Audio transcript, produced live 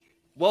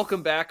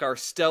welcome back, our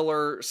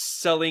stellar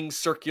selling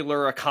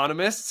circular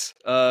economists.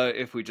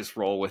 If we just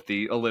roll with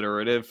the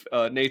alliterative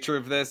nature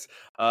of this.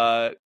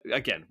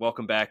 Again,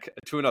 welcome back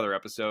to another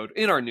episode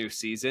in our new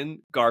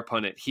season. Garr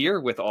Pundit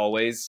here with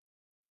always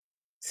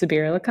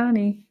Sabira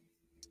Lakhani.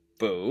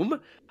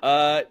 Boom.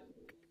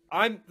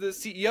 I'm the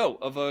CEO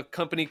of a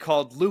company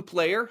called Loop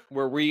Layer,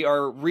 where we are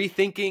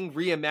rethinking,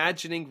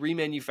 reimagining,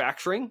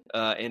 remanufacturing,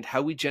 and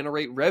how we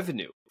generate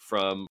revenue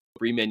from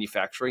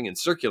remanufacturing and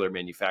circular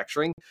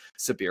manufacturing.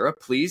 Sabira,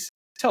 please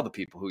tell the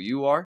people who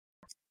you are.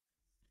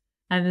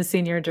 I'm the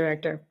Senior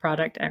Director of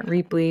Product at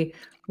Reaply.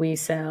 We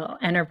sell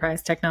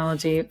enterprise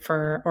technology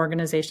for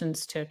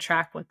organizations to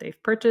track what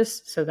they've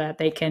purchased so that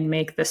they can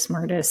make the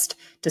smartest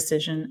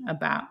decision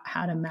about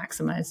how to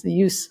maximize the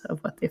use of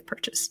what they've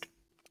purchased.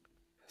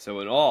 So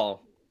in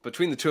all,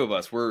 between the two of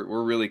us,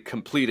 we're really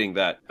completing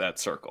that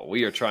circle.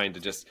 We are trying to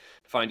just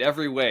find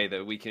every way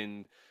that we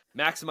can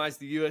maximize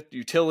the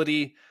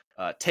utility,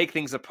 take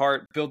things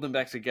apart, build them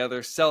back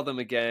together, sell them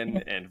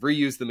again, and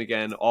reuse them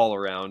again all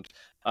around.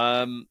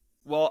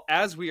 Well,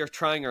 as we are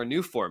trying our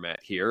new format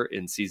here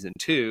in season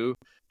 2,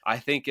 I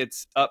think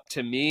it's up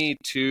to me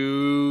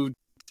to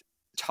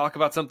talk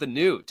about something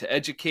new, to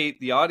educate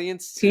the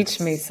audience, teach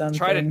me something,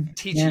 try to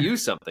teach you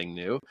something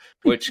new,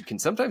 which can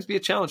sometimes be a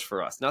challenge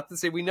for us. Not to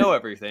say we know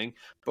everything,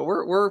 but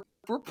we're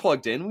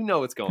plugged in. We know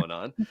what's going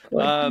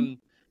on.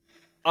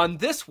 On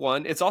this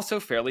one, it's also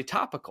fairly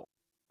topical.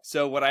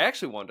 So what I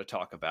actually wanted to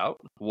talk about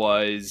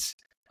was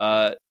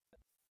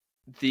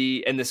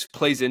and this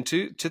plays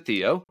into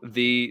Theo,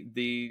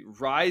 the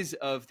rise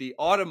of the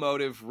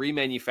automotive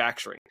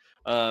remanufacturing,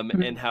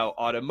 and how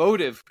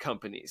automotive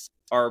companies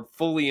are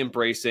fully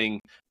embracing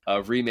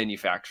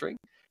remanufacturing.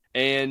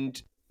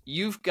 And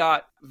you've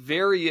got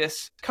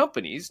various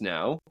companies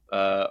now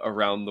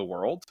around the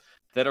world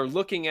that are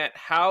looking at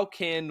how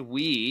can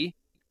we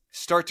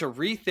start to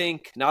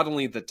rethink not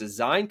only the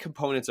design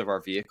components of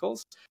our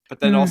vehicles, but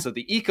then also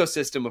the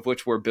ecosystem of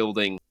which we're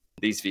building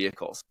these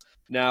vehicles.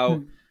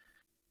 Now,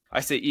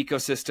 I say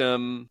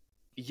ecosystem,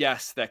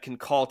 yes, that can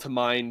call to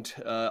mind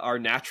our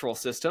natural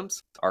systems,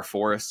 our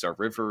forests, our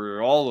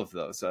river, all of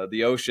those,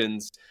 the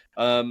oceans.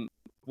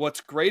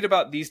 What's great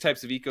about these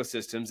types of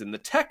ecosystems in the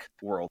tech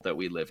world that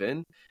we live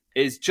in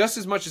is just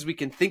as much as we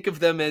can think of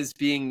them as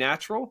being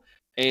natural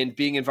and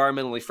being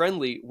environmentally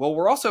friendly, well,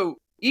 we're also,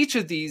 each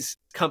of these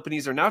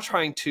companies are now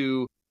trying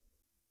to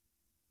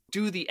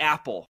do the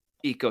Apple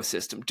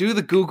ecosystem, do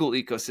the Google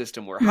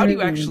ecosystem, where how do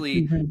you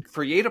actually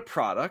create a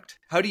product?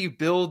 How do you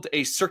build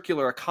a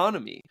circular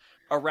economy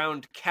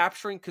around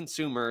capturing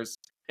consumers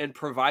and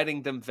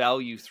providing them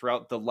value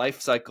throughout the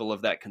life cycle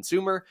of that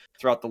consumer,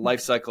 throughout the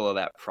life cycle of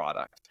that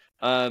product?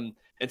 And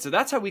so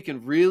that's how we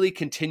can really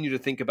continue to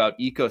think about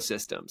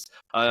ecosystems,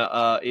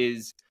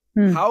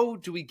 how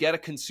do we get a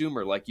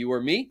consumer like you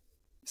or me,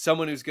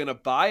 someone who's going to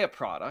buy a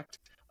product,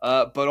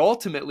 but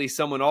ultimately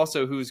someone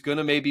also who's going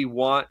to maybe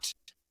want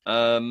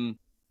to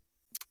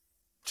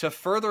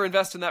further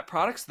invest in that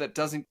product so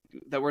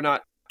that we're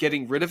not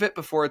getting rid of it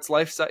before its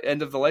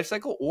end of the life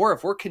cycle, or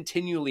if we're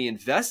continually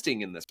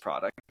investing in this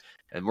product,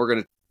 and we're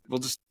going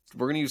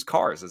to use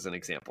cars as an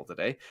example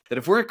today, that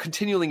if we're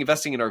continually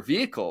investing in our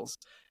vehicles,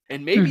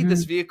 and maybe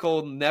this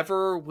vehicle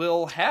never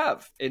will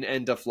have an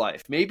end of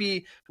life,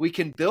 maybe we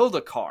can build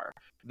a car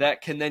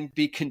that can then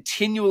be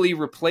continually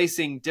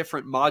replacing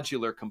different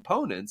modular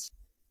components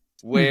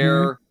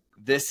where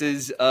this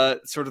is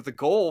sort of the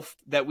goal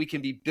that we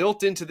can be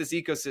built into this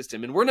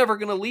ecosystem and we're never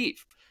going to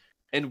leave.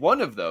 And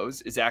one of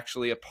those is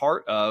actually a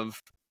part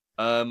of,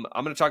 I'm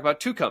going to talk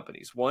about two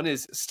companies. One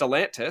is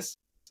Stellantis,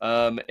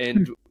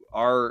 and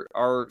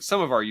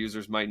some of our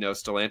users might know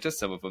Stellantis,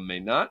 some of them may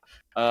not.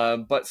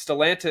 But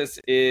Stellantis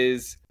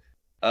is,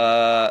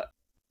 I'm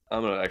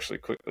going to actually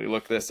quickly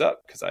look this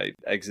up because I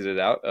exited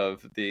out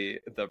of the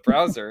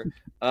browser,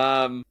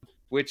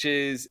 which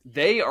is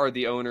they are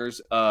the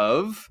owners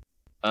of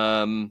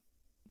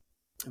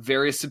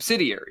various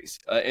subsidiaries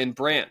and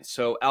brands.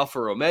 So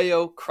Alfa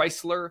Romeo,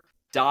 Chrysler,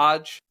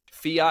 Dodge,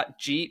 Fiat,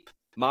 Jeep,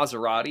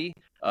 Maserati,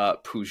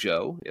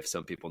 Peugeot, if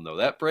some people know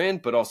that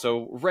brand, but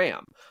also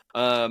Ram.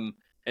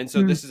 And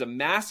so this is a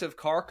massive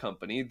car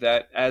company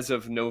that, as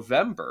of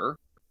November,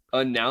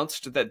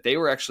 announced that they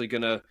were actually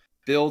going to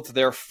build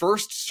their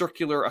first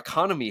circular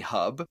economy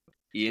hub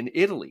in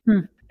Italy.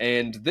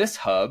 And this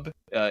hub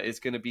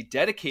is going to be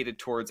dedicated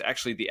towards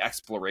actually the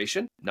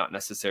exploration, not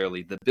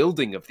necessarily the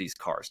building of these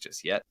cars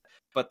just yet,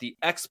 but the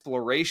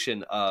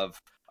exploration of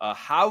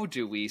how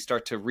do we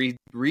start to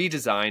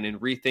redesign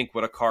and rethink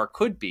what a car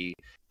could be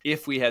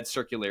if we had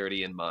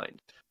circularity in mind.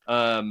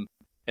 And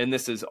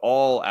this is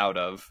all out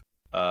of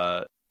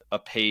a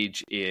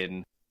page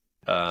in,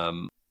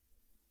 I'm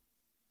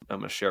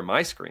going to share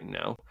my screen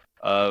now,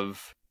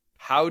 of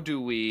how do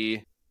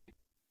we,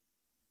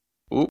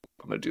 I'm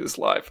going to do this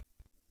live.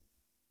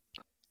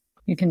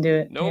 You can do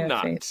it. No, I'm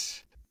not.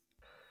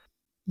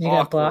 You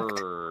got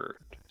blocked.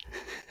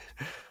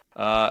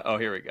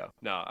 Here we go.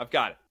 No, I've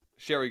got it.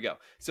 There we go.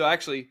 So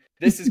actually,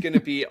 this is going to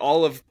be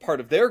all of part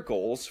of their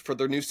goals for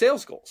their new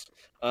sales goals.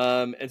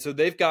 And so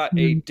they've got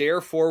a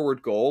Dare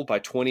Forward goal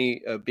by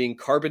being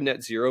carbon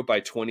net zero by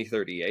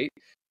 2038.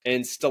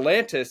 And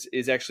Stellantis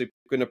is actually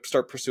going to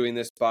start pursuing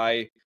this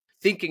by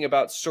thinking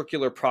about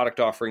circular product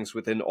offerings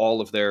within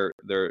all of their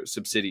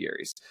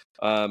subsidiaries.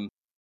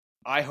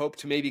 I hope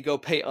to maybe go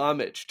pay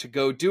homage, to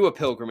go do a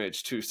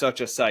pilgrimage to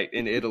such a site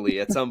in Italy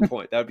at some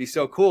point. That would be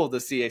so cool to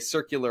see a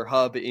circular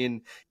hub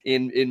in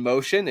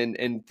motion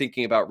and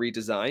thinking about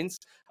redesigns.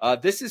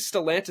 This is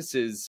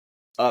Stellantis's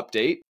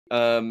update,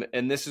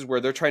 and this is where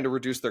they're trying to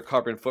reduce their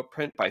carbon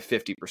footprint by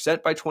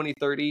 50% by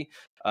 2030.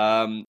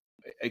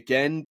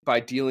 Again, by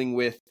dealing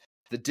with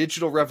the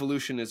digital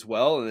revolution as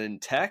well, and in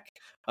tech,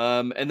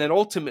 and then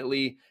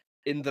ultimately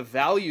in the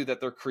value that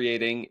they're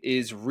creating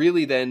is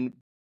really then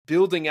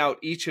building out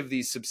each of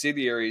these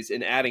subsidiaries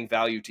and adding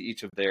value to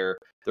each of their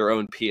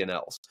own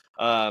P&Ls.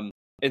 And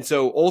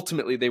so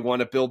ultimately they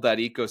want to build that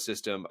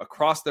ecosystem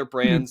across their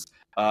brands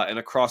and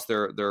across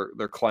their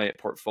client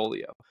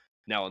portfolio.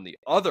 Now, on the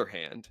other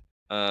hand,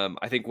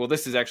 I think, well,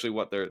 this is actually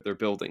what they're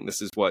building.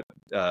 This is what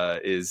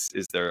is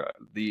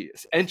the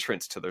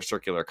entrance to their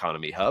circular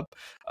economy hub.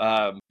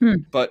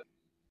 But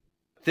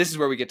this is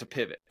where we get to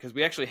pivot, because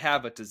we actually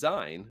have a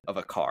design of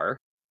a car,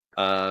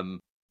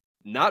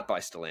 not by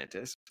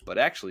Stellantis, but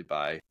actually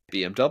by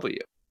BMW.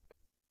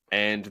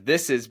 And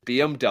this is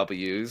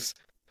BMW's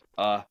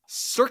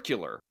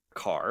circular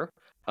car,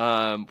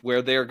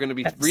 where they're going to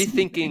be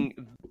rethinking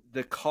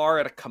the car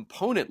at a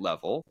component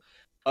level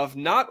of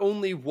not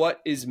only what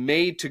is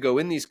made to go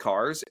in these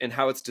cars and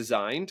how it's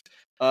designed,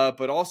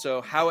 but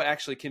also how it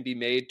actually can be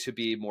made to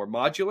be more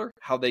modular,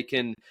 how they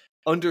can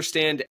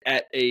understand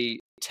at a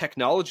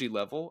technology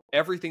level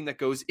everything that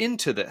goes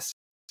into this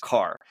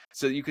car,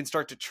 so that you can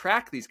start to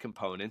track these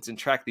components and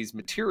track these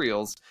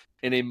materials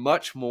in a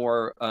much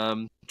more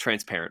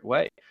transparent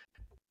way.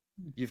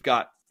 You've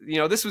got,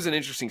 this was an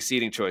interesting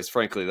seating choice,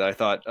 frankly, that I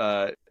thought,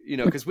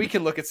 because we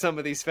can look at some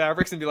of these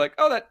fabrics and be like,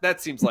 oh, that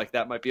seems like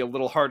that might be a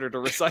little harder to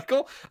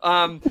recycle.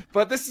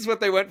 But this is what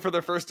they went for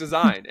their first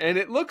design, and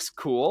it looks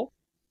cool.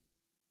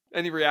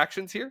 Any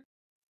reactions here?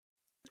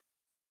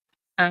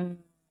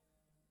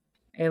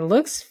 It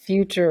looks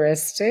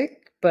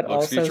futuristic, but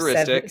also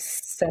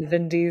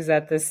 70s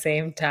at the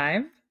same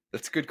time.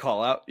 That's a good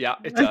call out. Yeah,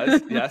 it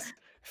does. Yes.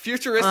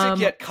 Futuristic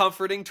yet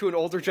comforting to an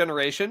older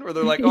generation, where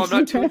they're like, oh, I'm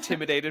not too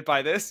intimidated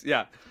by this.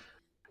 Yeah.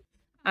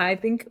 I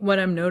think what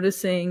I'm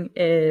noticing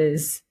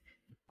is,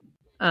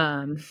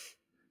 I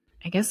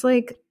guess,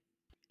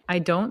 I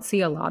don't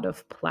see a lot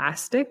of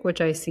plastic,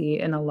 which I see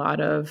in a lot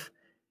of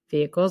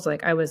vehicles.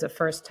 Like, I was a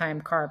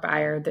first-time car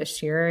buyer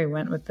this year. I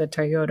went with the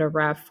Toyota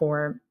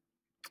RAV4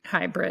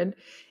 hybrid,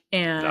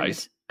 and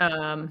nice.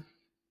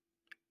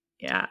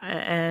 Yeah,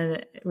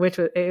 and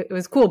it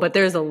was cool, but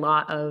there's a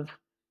lot of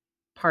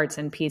parts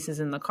and pieces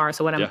in the car.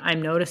 So what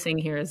I'm noticing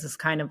here is this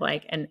kind of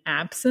like an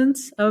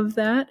absence of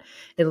that.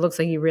 It looks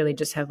like you really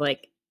just have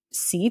like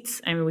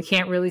seats. I mean, we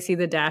can't really see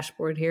the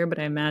dashboard here, but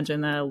I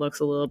imagine that it looks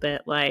a little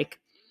bit like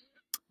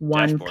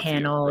one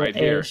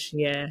panel-ish. Right,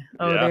 yeah.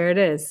 Oh, there it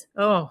is.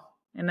 Oh,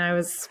 and I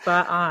was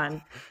spot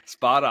on.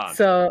 Spot on.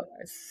 So,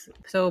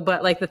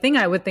 but like the thing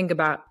I would think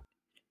about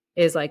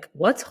is like,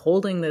 what's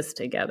holding this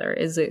together?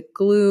 Is it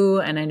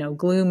glue? And I know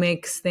glue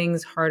makes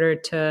things harder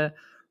to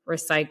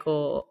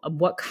recycle.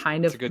 What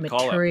kind of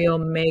material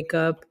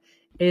makeup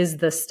is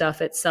the stuff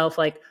itself?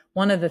 Like,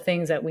 one of the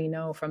things that we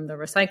know from the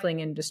recycling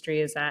industry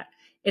is that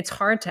it's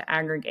hard to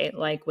aggregate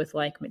like with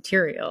like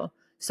material.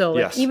 So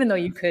like, even though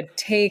you could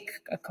take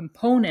a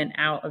component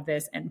out of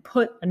this and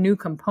put a new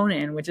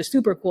component in, which is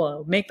super cool,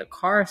 it'll make the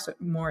car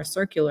more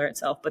circular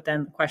itself. But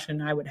then the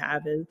question I would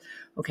have is,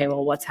 okay,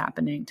 well, what's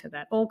happening to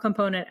that old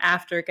component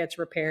after it gets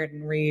repaired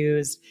and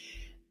reused?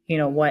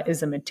 What is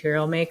the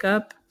material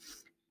makeup?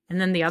 And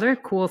then the other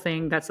cool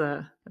thing, that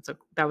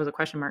was a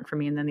question mark for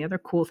me. And then the other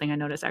cool thing I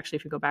noticed, actually,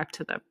 if you go back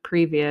to the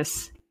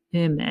previous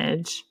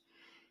image,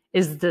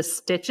 is the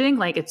stitching.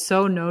 Like, it's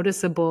so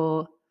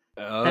noticeable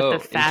that the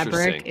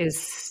fabric is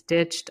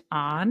stitched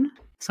on.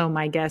 So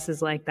my guess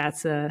is like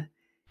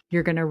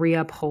you're going to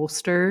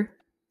reupholster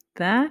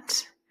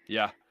that.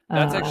 Yeah,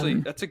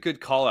 that's a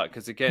good call out,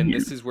 because again,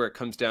 this is where it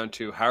comes down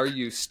to, how are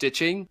you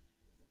stitching,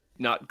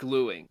 not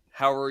gluing?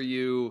 How are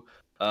you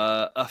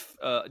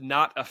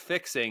not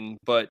affixing,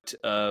 but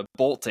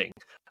bolting?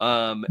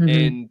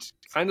 And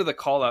kind of the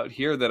call out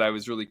here that I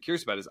was really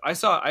curious about is I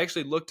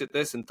actually looked at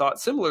this and thought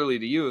similarly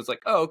to you. It was like,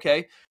 oh,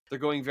 okay, they're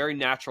going very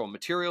natural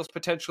materials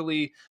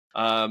potentially.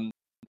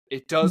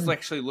 It does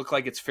actually look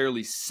like it's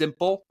fairly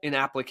simple in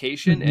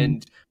application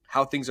and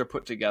how things are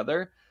put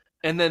together.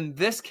 And then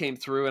this came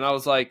through and I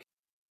was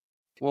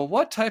well,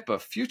 what type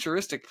of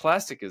futuristic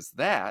plastic is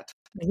that?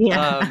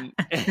 Yeah.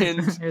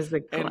 And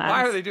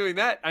why are they doing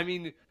that? I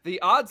mean,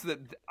 the odds that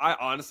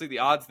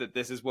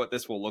this is what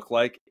this will look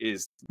like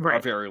are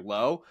very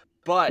low.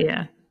 But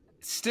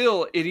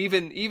still, it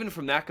even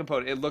from that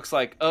component, it looks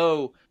like,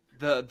 oh,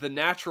 the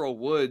natural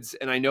woods,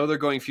 and I know they're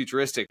going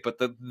futuristic, but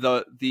the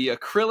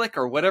acrylic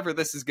or whatever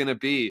this is going to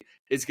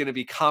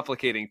be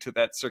complicating to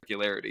that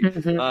circularity.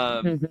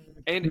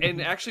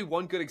 And actually,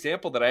 one good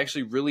example that I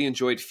actually really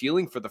enjoyed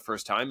feeling for the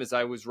first time is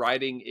I was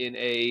riding in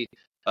a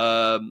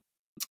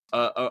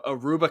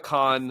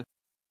Rubicon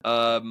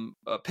a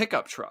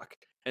pickup truck,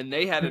 and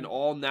they had an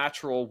all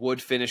natural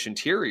wood finish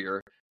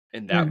interior.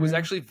 And that was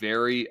actually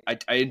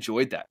I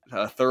enjoyed that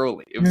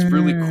thoroughly. It was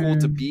really cool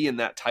to be in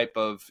that type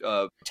of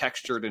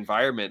textured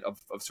environment of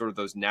sort of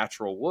those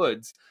natural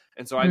woods.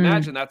 And so I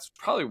imagine that's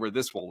probably where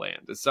this will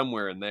land, is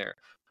somewhere in there.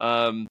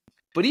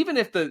 But even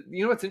if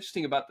what's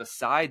interesting about the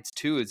sides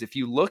too, is if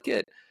you look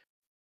at,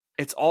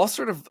 it's all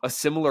sort of a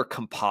similar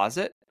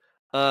composite.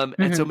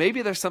 And so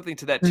maybe there's something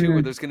to that too,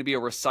 where there's going to be a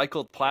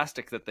recycled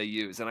plastic that they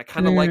use. And I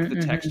kind of like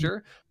the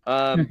texture,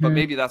 but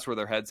maybe that's where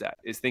their head's at,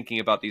 is thinking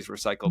about these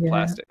recycled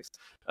plastics.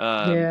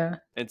 And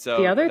so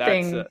the other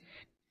thing,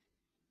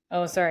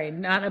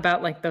 not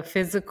about like the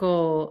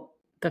physical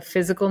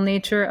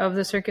nature of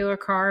the circular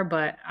car,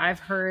 but I've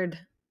heard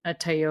a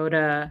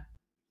Toyota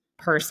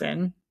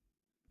person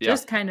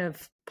just kind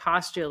of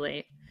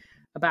postulate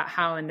about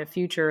how in the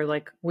future,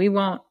 like, we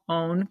won't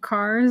own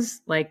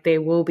cars, like they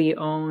will be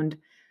owned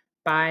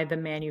by the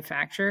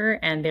manufacturer,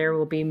 and there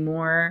will be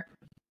more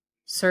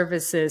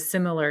services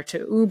similar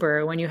to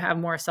Uber. When you have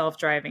more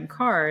self-driving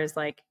cars,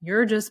 like,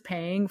 you're just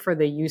paying for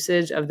the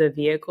usage of the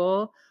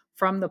vehicle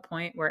from the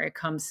point where it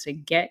comes to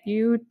get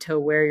you to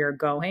where you're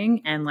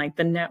going, and like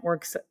the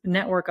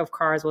network of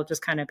cars will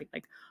just kind of be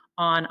like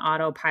on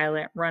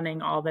autopilot,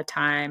 running all the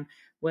time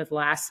with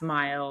last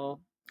mile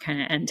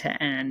kind of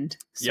end-to-end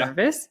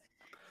service.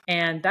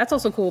 And that's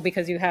also cool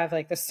because you have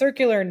like the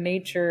circular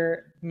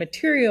nature,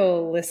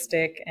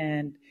 materialistic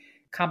and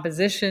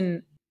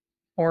composition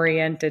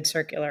oriented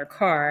circular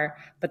car,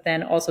 but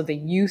then also the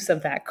use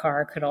of that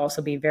car could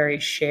also be very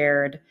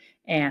shared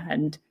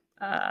and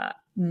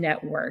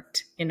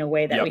networked in a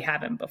way that we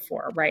haven't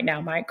before. Right now,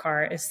 my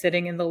car is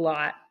sitting in the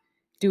lot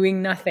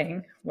doing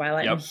nothing while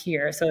I'm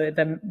here. So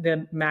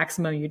the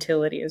maximum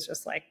utility is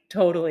just like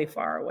totally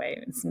far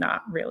away. It's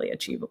not really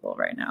achievable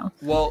right now.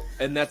 Well,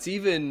 and that's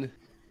even,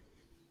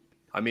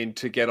 I mean,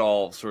 to get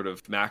all sort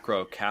of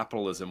macro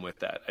capitalism with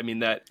that, I mean,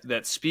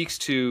 that speaks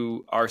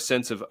to our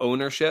sense of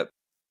ownership,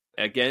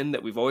 again,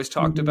 that we've always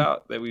talked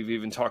about, that we've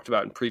even talked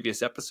about in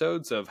previous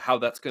episodes, of how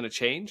that's going to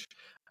change.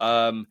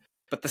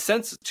 But the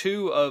sense,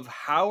 too, of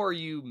how are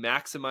you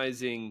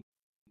maximizing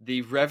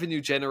the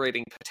revenue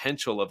generating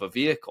potential of a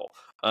vehicle?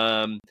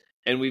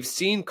 And we've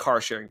seen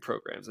car sharing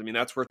programs. I mean,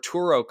 that's where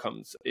Turo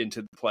comes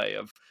into play,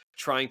 of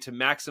trying to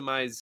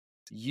maximize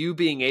you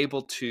being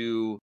able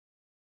to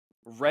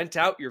rent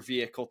out your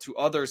vehicle to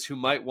others who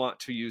might want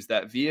to use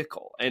that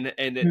vehicle. And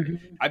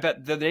I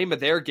bet the name of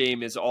their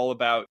game is all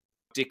about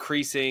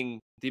decreasing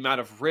the amount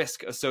of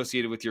risk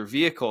associated with your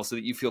vehicle so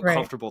that you feel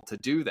comfortable to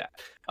do that.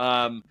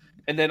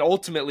 And then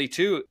ultimately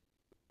too,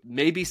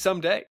 maybe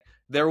someday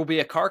there will be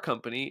a car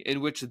company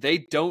in which they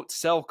don't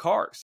sell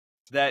cars.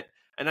 That,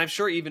 and I'm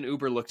sure even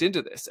Uber looked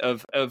into this,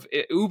 of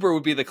Uber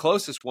would be the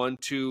closest one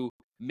to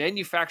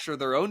manufacture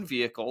their own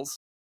vehicles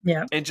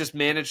and just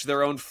manage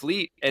their own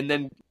fleet, and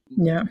then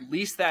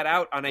lease that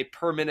out on a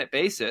per minute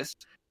basis,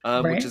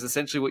 which is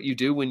essentially what you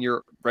do when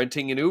you're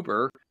renting an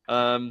Uber,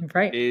 and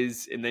then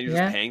you're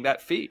just paying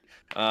that fee.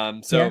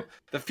 So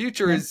the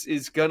future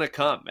is going to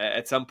come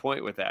at some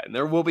point with that. And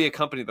there will be a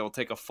company that will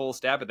take a full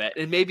stab at that.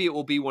 And maybe it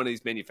will be one of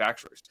these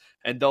manufacturers.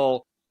 And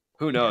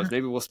who knows,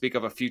 maybe we'll speak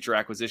of a future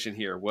acquisition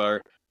here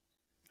where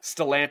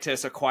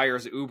Stellantis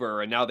acquires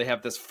Uber, and now they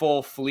have this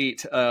full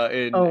fleet.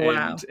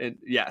 And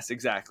yes,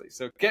 exactly.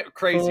 So get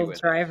crazy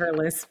with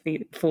driverless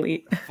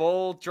fleet.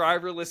 Full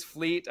driverless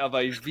fleet of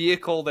a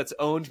vehicle that's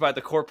owned by the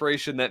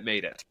corporation that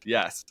made it.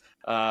 Yes.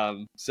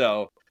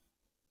 So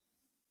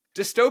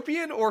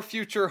dystopian or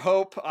future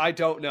hope, I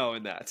don't know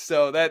in that.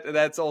 So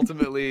that's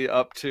ultimately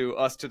up to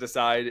us to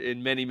decide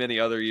in many,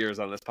 many other years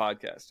on this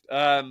podcast.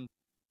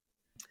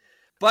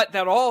 But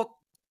that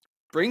all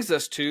brings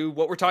us to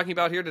what we're talking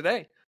about here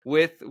today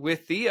with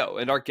Theo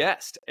and our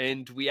guest.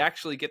 And we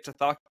actually get to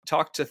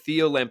talk to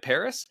Theo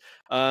Lamperis,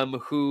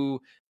 who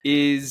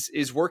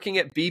is working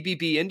at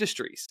BBB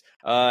Industries.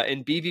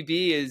 And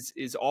BBB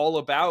is all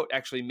about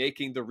actually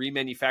making the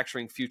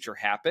remanufacturing future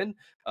happen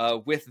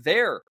with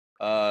their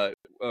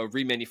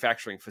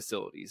remanufacturing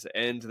facilities.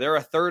 And they're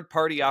a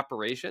third-party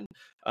operation.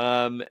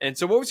 And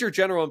so what was your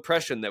general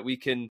impression, that we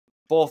can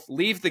both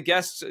leave the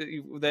guests,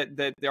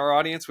 that our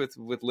audience with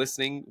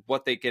listening,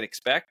 what they can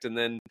expect, and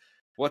then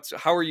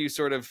how are you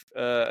sort of,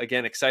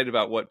 again, excited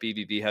about what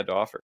BBB had to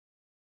offer?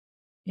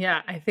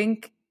 Yeah, I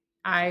think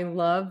I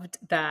loved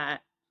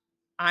that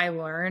I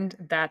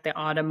learned that the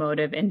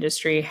automotive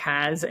industry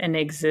has an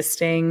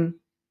existing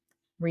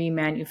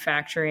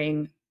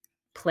remanufacturing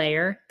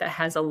player that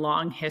has a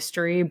long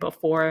history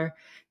before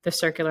the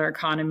circular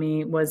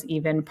economy was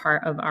even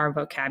part of our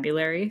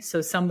vocabulary. So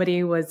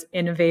somebody was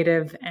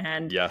innovative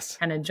and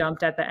kind of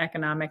jumped at the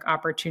economic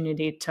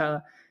opportunity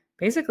to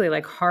basically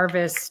like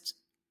harvest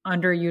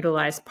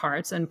underutilized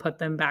parts and put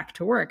them back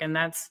to work. And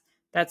that's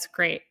That's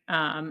great.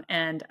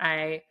 And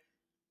I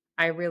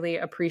really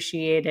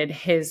appreciated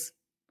his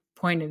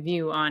point of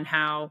view on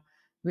how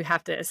we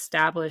have to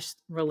establish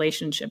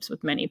relationships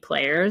with many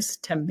players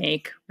to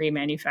make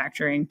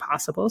remanufacturing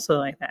possible. So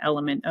like the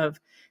element of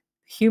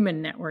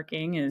human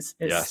networking is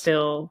Yes.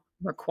 still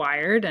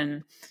required.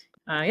 And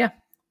yeah.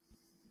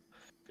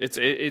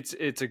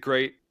 It's a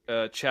great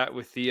chat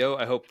with Theo.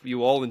 I hope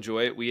you all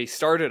enjoy it. We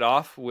started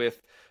off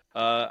with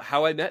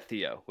how I met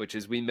Theo, which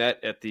is we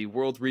met at the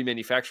World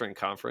Remanufacturing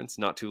Conference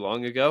not too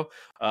long ago,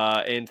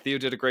 and Theo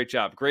did a great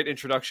job. Great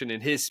introduction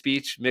in his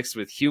speech, mixed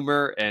with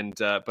humor and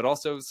but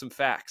also some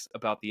facts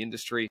about the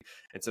industry.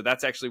 And so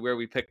that's actually where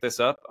we picked this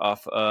up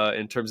off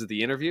in terms of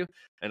the interview.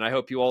 And I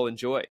hope you all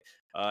enjoy.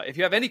 If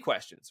you have any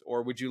questions,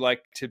 or would you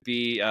like to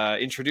be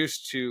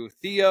introduced to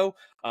Theo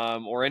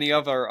or any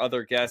of our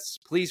other guests,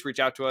 please reach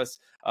out to us.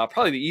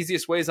 Probably the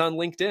easiest way is on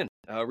LinkedIn.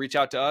 Reach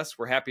out to us.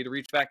 We're happy to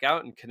reach back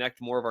out and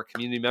connect more of our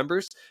community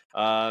members.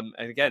 And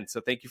again,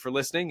 so thank you for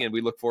listening, and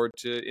we look forward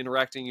to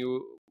interacting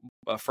you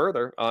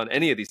further on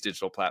any of these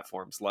digital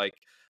platforms like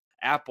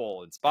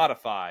Apple and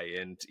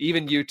Spotify and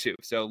even YouTube.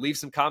 So leave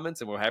some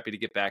comments and we're happy to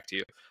get back to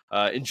you.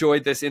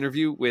 Enjoyed this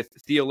interview with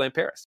Theo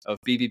Lamperis of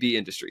BBB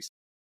Industries.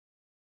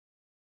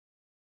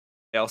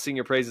 I'll sing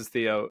your praises,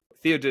 Theo.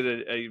 Theo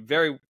did a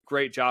very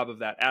great job of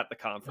that at the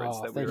conference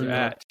that we were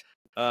at.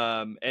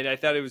 And I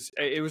thought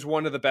it was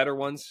one of the better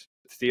ones,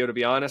 Theo, to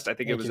be honest. I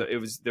think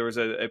there was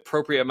an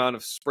appropriate amount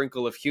of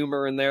sprinkle of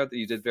humor in there that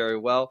you did very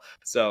well.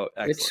 So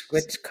excellent.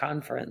 Which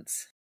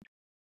conference?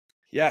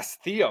 Yes,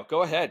 Theo,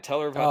 go ahead.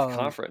 Tell her about the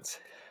conference.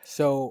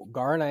 So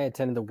Garr and I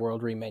attended the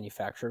World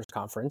Remanufacturers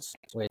Conference,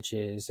 which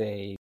is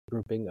a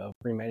grouping of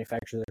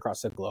remanufacturers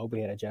across the globe.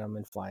 We had a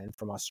gentleman flying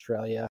from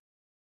Australia,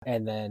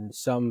 and then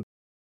some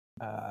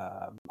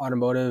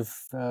automotive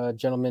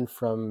gentleman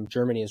from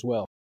Germany as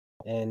well.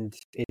 And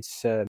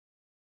it's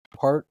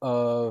part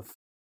of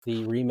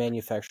the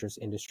Remanufacturers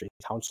Industry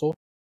Council,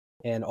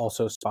 and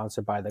also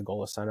sponsored by the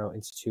Golisano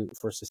Institute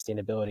for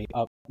Sustainability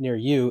up near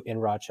you in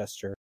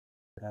Rochester,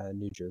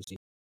 New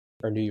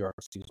York,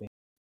 excuse me.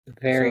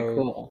 Very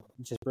cool.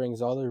 It just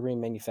brings all the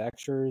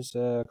remanufacturers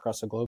across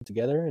the globe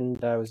together,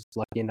 and I was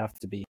lucky enough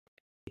to be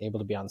able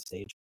to be on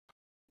stage.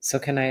 So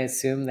can I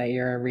assume that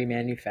you're a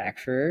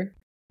remanufacturer?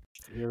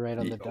 You're right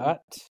on the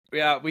dot.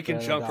 Yeah, we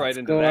can jump right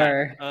into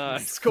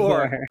that.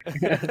 Score.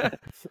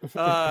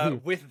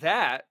 With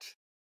that,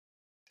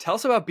 tell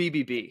us about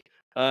BBB.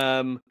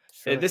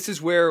 Sure. This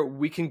is where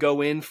we can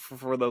go in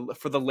for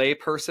the lay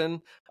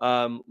person.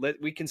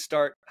 We can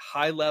start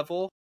high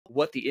level,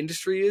 what the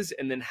industry is,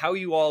 and then how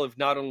you all have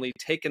not only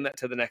taken that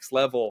to the next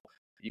level,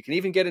 you can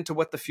even get into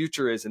what the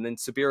future is, and then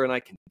Sabira and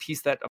I can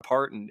piece that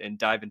apart and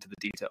dive into the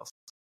details.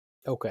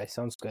 Okay,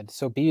 sounds good.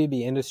 So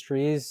BBB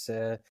Industries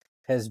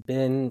has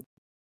been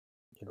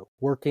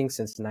working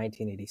since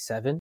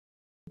 1987,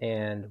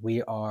 and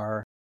we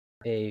are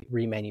a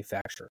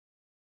remanufacturer.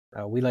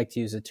 We like to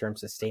use the term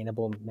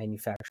sustainable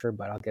manufacturer,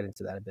 but I'll get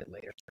into that a bit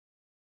later.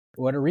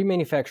 What a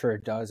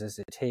remanufacturer does is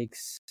it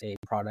takes a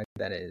product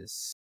that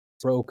is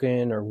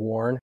broken or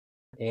worn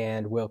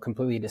and will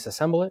completely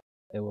disassemble it.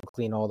 It will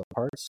clean all the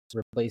parts,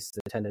 replace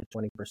the 10 to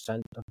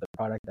 20% of the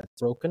product that's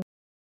broken,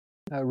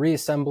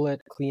 reassemble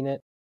it, clean it,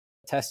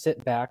 test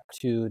it back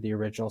to the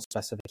original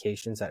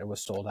specifications that it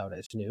was sold out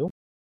as new,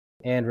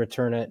 and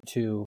return it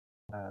to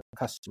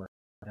customer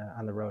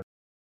on the road.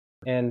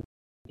 And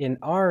in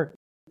our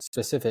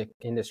specific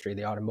industry,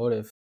 the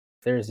automotive,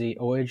 there's the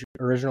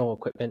original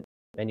equipment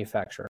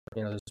manufacturer.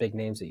 Those big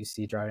names that you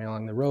see driving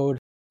along the road,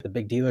 the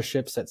big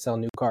dealerships that sell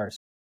new cars.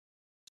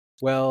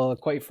 Well,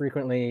 quite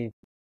frequently,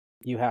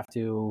 you have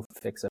to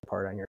fix a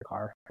part on your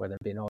car, whether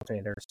it be an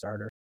alternator,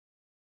 starter,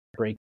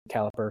 brake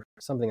caliper,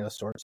 something of the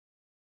sorts.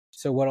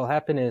 So what will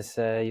happen is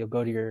you'll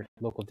go to your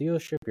local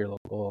dealership, your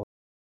local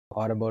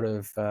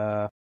automotive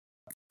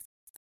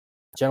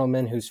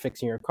gentleman who's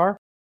fixing your car,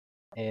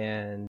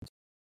 and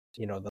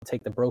they'll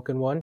take the broken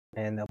one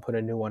and they'll put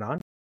a new one on,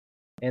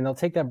 and they'll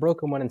take that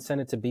broken one and send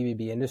it to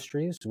BBB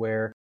Industries,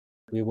 where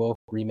we will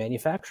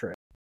remanufacture it.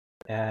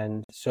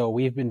 And so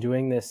we've been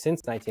doing this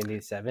since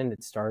 1987.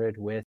 It started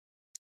with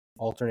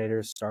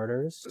alternators,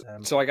 starters.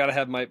 So I got to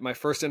have my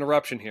first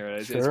interruption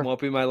here. Sure. It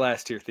won't be my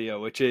last here, Theo,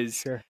 which is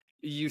sure.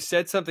 You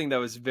said something that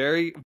was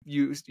very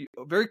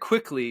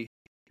quickly.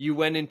 You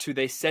went into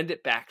they send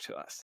it back to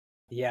us.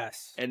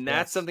 Yes. And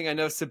that's something I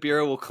know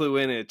Sabira will clue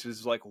in. It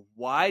is like,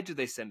 why do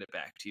they send it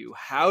back to you?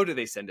 How do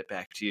they send it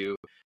back to you?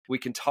 We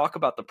can talk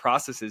about the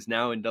processes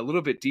now in a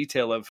little bit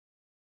detail of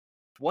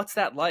what's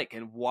that like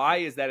and why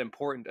is that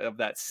important of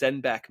that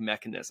send back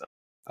mechanism?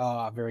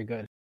 Very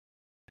good.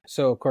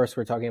 So, of course,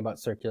 we're talking about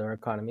circular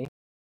economy.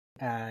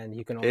 And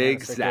you can only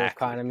have a circular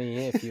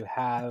economy if you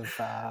have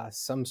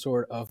some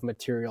sort of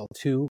material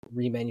to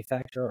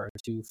remanufacture or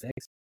to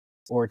fix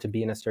or to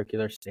be in a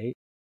circular state.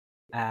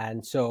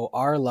 And so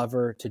our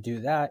lever to do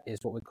that is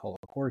what we call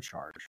a core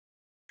charge.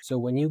 So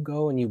when you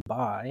go and you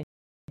buy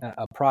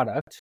a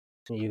product,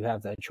 you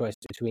have the choice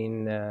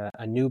between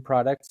a new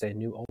product, say a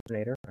new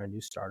alternator or a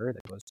new starter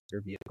that goes to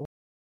your vehicle,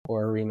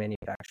 or a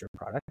remanufactured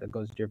product that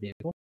goes to your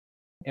vehicle.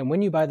 And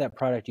when you buy that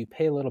product, you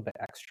pay a little bit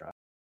extra.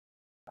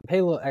 You pay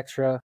a little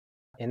extra,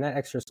 and that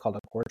extra is called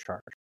a core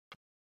charge.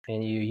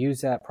 And you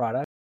use that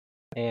product,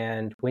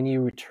 and when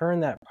you return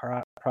that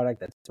product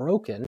that's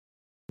broken,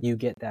 you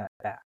get that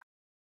back.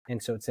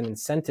 And so it's an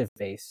incentive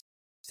base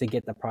to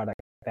get the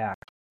product back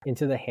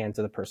into the hands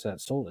of the person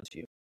that sold it to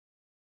you.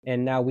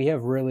 And now we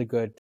have really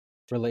good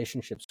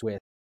relationships with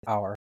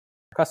our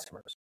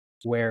customers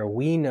where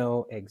we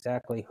know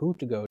exactly who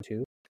to go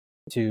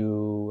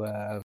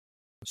to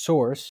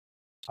source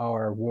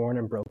our worn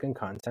and broken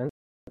content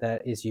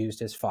that is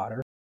used as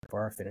fodder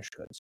for our finished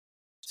goods.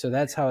 So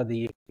that's how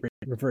the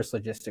reverse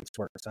logistics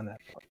works on that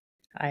point.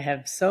 I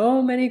have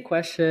so many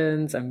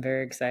questions. I'm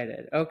very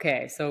excited.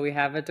 Okay, so we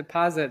have a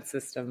deposit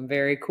system.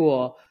 Very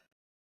cool.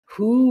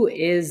 Who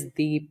is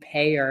the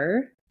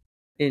payer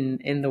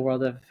in the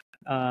world of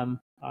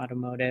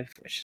automotive,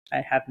 which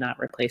I have not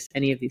replaced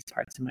any of these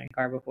parts in my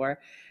car before?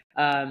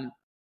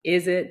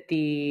 Is it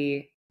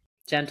the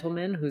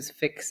gentleman who's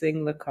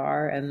fixing the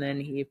car and then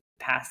he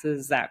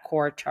passes that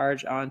core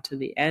charge on to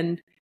the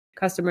end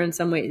customer in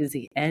some way? Is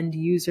the end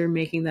user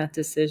making that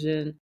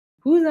decision?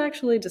 Who's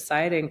actually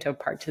deciding to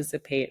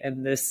participate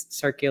in this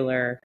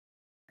circular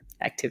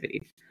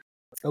activity?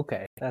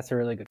 Okay, that's a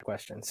really good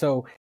question.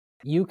 So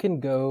you can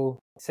go,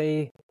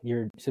 say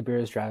your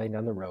Sabira is driving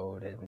down the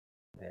road and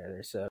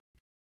there's a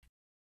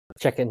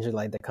check engine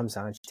light that comes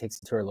on. She takes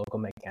it to her local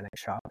mechanic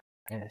shop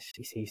and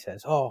he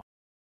says, "Oh,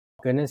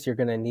 goodness, you're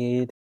going to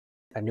need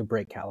a new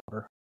brake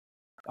caliper."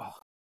 Oh,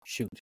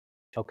 shoot.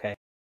 Okay.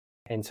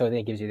 And so then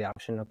it gives you the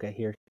option. Okay,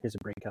 here's a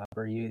brake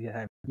caliper. You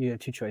have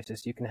two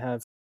choices. You can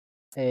have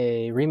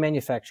a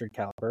remanufactured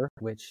caliper,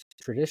 which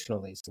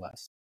traditionally is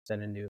less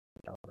than a new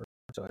caliper,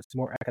 so it's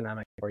more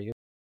economic for you.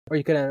 Or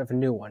you could have a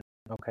new one.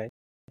 Okay.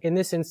 In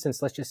this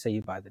instance, let's just say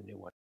you buy the new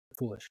one.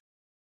 Foolish,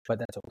 but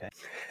that's okay.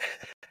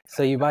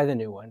 So you buy the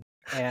new one,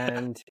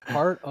 and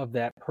part of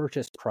that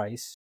purchase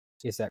price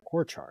is that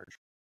core charge,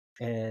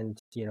 and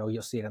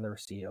you'll see it on the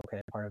receipt.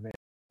 Okay, part of it,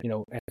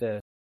 at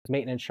the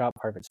maintenance shop,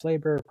 part of it's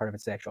labor, part of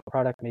it's the actual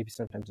product. Maybe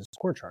sometimes it's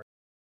core charge.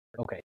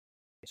 Okay,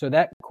 so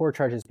that core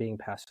charge is being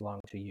passed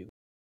along to you.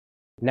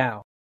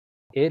 Now,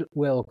 it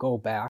will go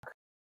back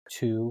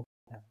to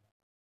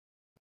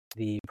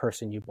the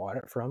person you bought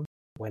it from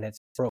when it's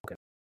broken.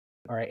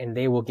 All right, and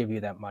they will give you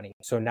that money.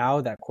 So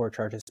now that core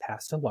charge is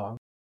passed along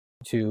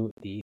to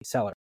the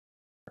seller.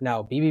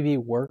 Now, BBB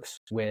works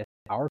with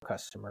our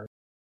customer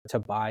to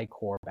buy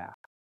core back.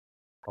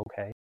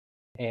 Okay,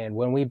 and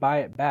when we buy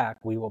it back,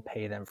 we will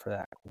pay them for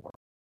that core.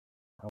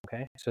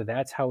 Okay, so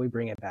that's how we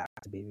bring it back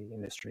to BBB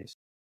Industries.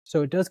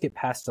 So it does get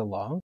passed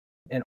along,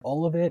 and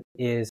all of it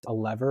is a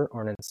lever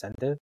or an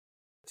incentive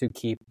to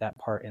keep that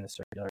part in the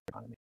circular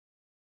economy.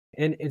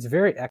 And it's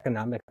very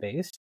economic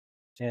based.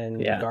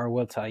 And Garr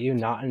will tell you,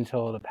 not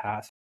until the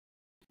past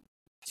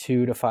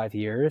 2 to 5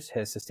 years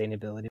has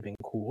sustainability been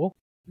cool.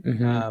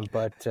 Mm-hmm.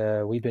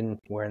 But we've been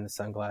wearing the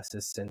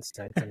sunglasses since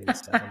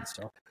 1987.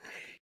 So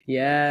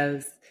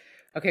yes.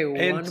 Okay,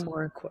 one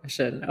more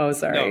question. Oh,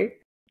 sorry.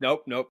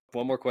 Nope.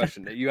 One more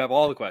question. You have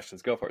all the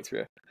questions. Go for it,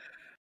 Sabira.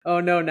 Oh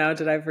no, now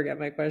did I forget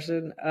my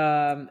question?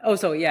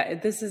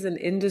 This is an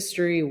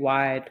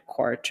industry-wide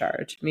core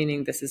charge,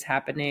 meaning this is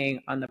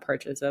happening on the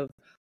purchase of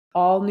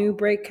all new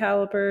brake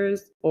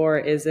calipers, or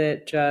is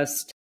it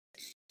just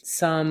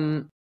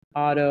some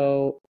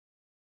auto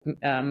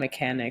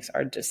mechanics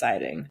are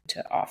deciding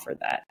to offer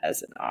that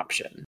as an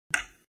option?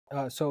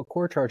 So a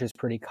core charge is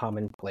pretty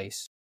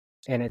commonplace,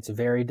 and it's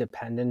very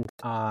dependent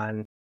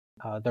on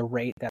the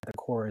rate that the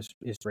core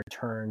is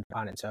returned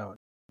on its own.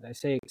 I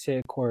say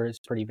a core is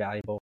pretty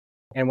valuable.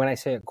 And when I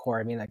say a core,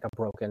 I mean like a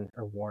broken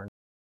or worn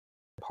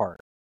part.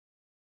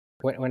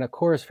 When a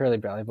core is fairly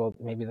valuable,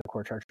 maybe the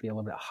core charge would be a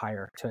little bit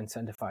higher to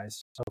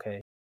incentivize,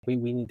 okay, we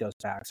need those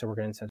back. So we're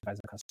going to incentivize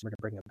the customer to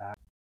bring it back,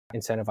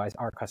 incentivize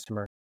our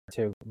customer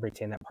to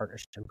retain that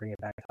partnership and bring it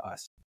back to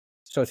us.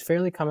 So it's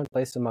fairly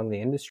commonplace among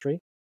the industry.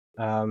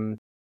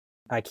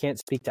 I can't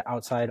speak to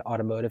outside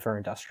automotive or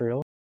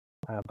industrial,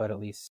 but at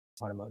least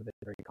automotive is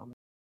very common.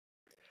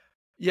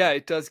 Yeah,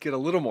 it does get a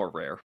little more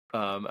rare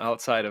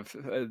outside of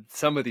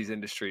some of these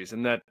industries.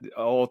 And that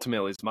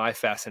ultimately is my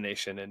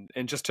fascination.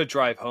 And just to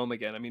drive home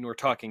again, I mean, we're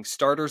talking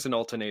starters and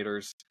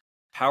alternators,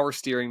 power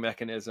steering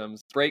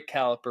mechanisms, brake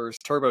calipers,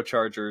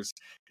 turbochargers.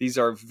 These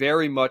are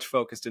very much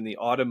focused in the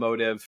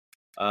automotive.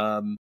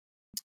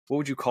 What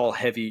would you call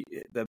heavy?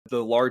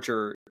 The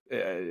larger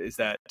is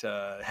that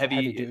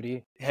heavy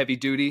duty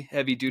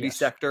yes.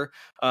 sector.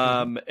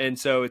 And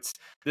so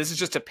this is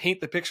just to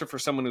paint the picture for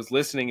someone who's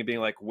listening and being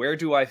like, where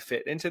do I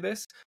fit into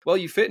this? Well,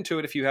 you fit into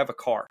it if you have a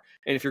car,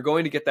 and if you're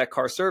going to get that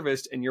car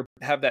serviced, and you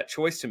have that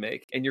choice to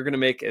make, and you're going to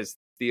make, as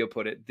Theo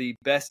put it, the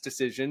best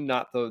decision,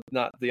 not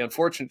the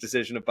unfortunate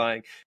decision of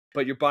buying.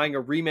 But you're buying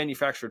a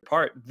remanufactured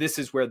part. This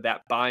is where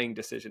that buying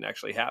decision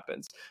actually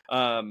happens.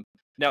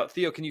 Now,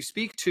 Theo, can you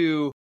speak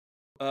to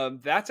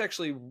that's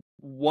actually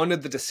one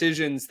of the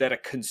decisions that a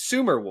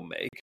consumer will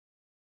make,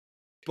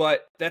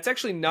 but that's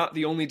actually not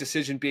the only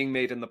decision being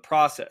made in the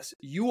process.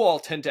 You all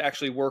tend to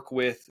actually work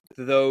with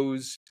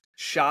those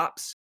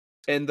shops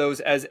and those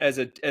as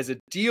a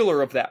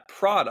dealer of that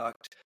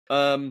product.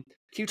 Can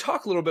you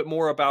talk a little bit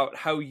more about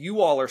how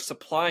you all are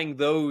supplying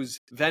those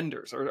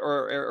vendors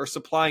or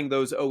supplying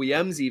those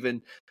OEMs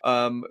even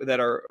that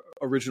are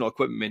original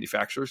equipment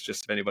manufacturers,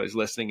 just if anybody's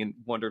listening and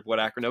wondered what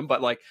acronym,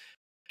 but like,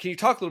 can you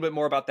talk a little bit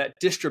more about that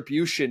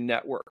distribution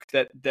network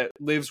that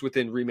lives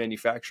within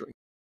remanufacturing?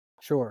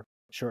 Sure.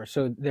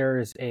 So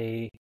there's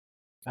a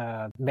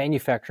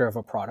manufacturer of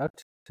a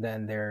product.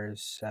 Then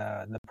there's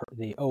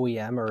the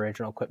OEM, or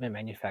original equipment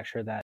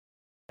manufacturer, that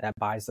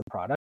buys the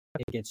product.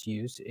 It gets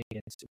used, it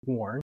gets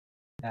worn,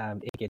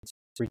 it gets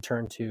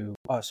returned to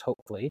us,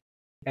 hopefully,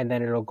 and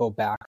then it'll go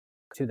back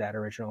to that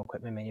original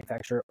equipment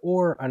manufacturer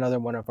or another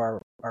one of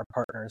our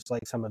partners,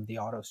 like some of the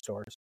auto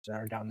stores that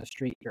are down the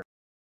street here.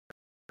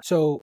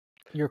 So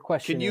your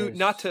question can you is,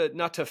 not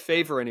to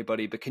favor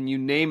anybody, but can you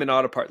name an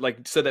auto part,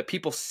 like, so that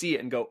people see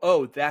it and go,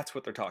 oh, that's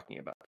what they're talking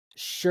about?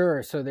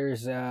 Sure. So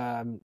there's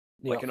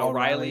like an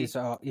O'Reilly's.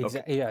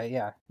 Okay.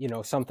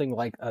 Yeah. Something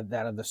like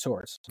that of the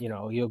sorts.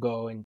 You'll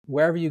go and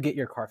wherever you get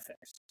your car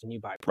fixed and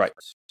you buy parts. Right.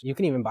 You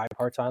can even buy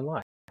parts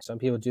online. Some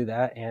people do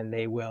that, and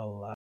they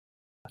will,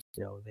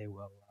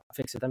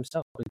 fix it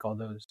themselves. We call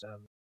those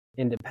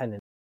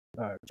independent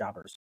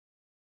jobbers.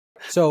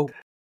 So,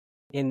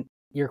 in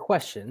your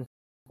question,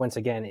 once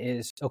again,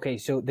 is okay.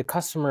 So the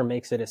customer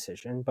makes a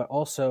decision, but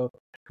also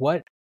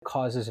what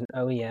causes an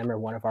OEM or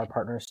one of our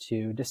partners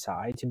to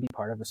decide to be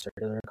part of a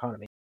circular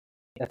economy?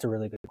 That's a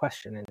really good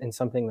question, and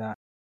something that,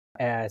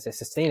 as a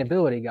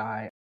sustainability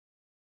guy,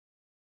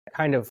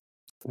 kind of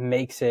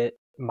makes it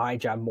my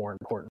job more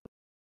important.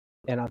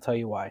 And I'll tell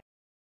you why.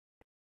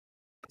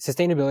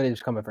 Sustainability has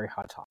become a very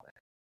hot topic.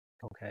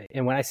 Okay,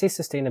 and when I say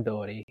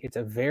sustainability, it's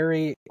a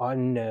very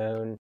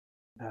unknown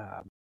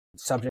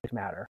subject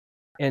matter.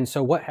 And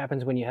so what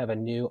happens when you have a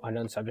new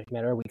unknown subject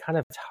matter? We kind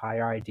of tie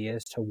our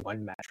ideas to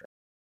one metric.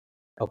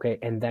 Okay,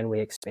 and then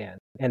we expand.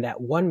 And that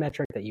one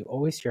metric that you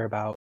always hear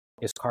about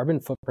is carbon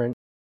footprint,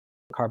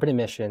 carbon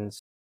emissions,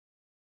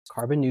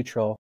 carbon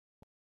neutral.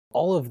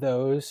 All of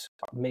those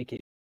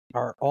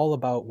are all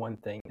about one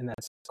thing, and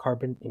that's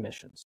carbon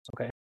emissions.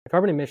 Okay,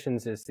 carbon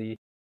emissions is the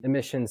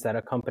emissions that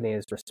a company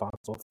is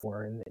responsible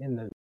for in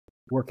the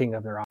working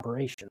of their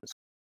operations.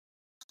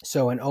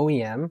 So an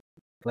OEM,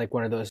 like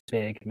one of those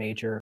big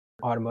major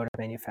automotive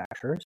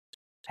manufacturers,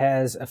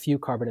 has a few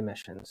carbon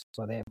emissions.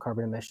 So they have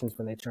carbon emissions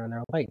when they turn on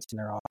their lights in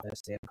their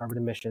office. They have carbon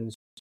emissions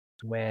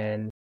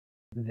when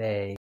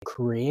they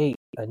create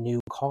a new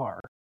car.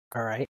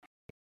 All right.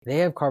 They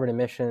have carbon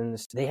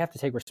emissions. They have to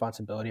take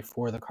responsibility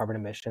for the carbon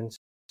emissions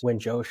when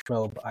Joe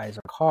Schmo buys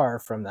a car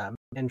from them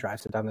and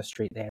drives it down the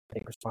street. They have to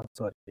take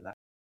responsibility for that.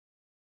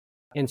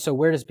 And so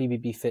where does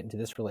BBB fit into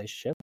this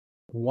relationship?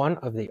 One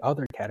of the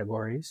other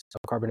categories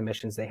of carbon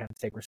emissions they have to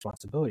take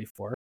responsibility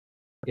for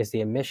is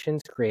the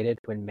emissions created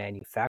when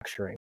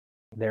manufacturing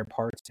their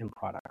parts and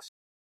products.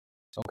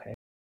 Okay.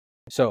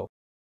 So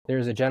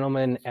there's a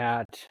gentleman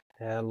at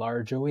a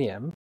large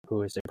OEM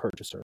who is a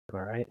purchaser.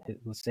 All right.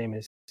 His name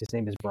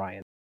is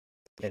Brian.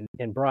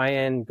 And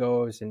Brian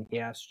goes and he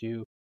has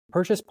to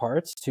purchase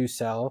parts to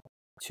sell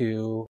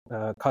to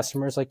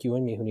customers like you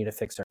and me who need to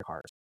fix their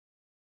cars.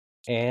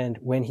 And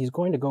when he's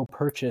going to go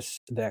purchase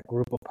that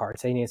group of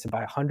parts, he needs to buy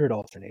 100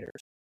 alternators.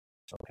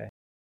 Okay.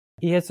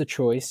 He has a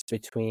choice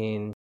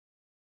between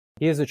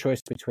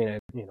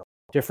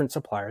different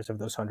suppliers of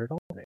those 100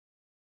 alternators.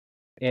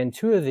 And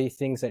two of the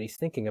things that he's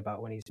thinking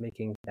about when he's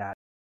making that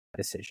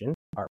decision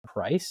are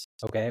price.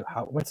 Okay,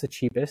 what's the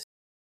cheapest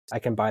I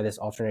can buy this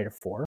alternator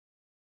for?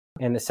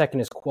 And the second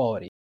is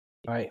quality.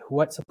 All right,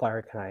 what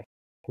supplier can I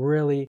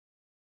really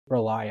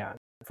rely on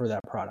for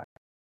that product?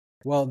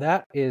 Well,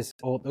 that is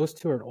old. Those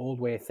two are an old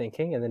way of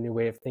thinking, and the new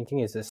way of thinking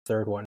is this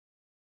third one: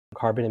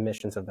 carbon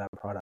emissions of that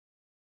product.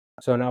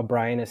 So now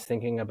Brian is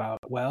thinking about,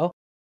 well,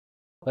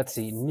 let's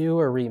see, new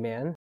or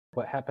reman,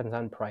 what happens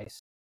on price?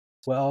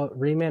 Well,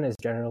 reman is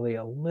generally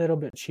a little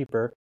bit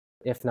cheaper,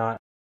 if not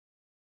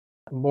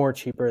more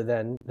cheaper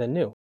than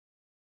new.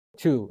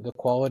 Two, the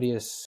quality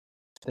is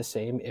the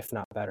same, if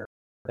not better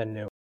than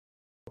new.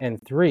 And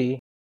three,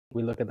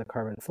 we look at the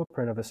carbon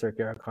footprint of a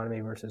circular economy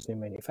versus new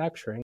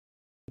manufacturing.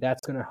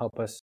 That's going to help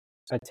us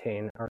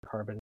attain our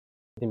carbon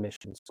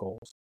emissions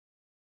goals.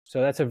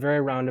 So that's a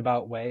very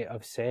roundabout way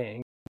of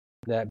saying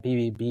that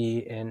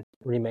BBB and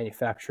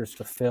remanufacturers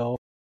fulfill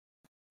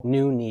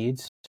new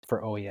needs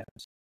for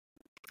OEMs.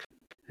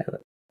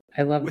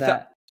 I love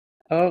that.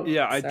 Oh,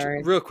 yeah.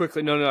 Sorry. Real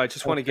quickly. No. I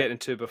just want to get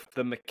into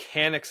the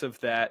mechanics of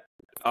that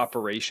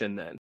operation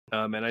then.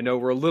 And I know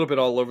we're a little bit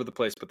all over the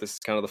place, but this is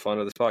kind of the fun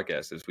of this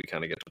podcast is we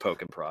kind of get to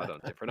poke and prod on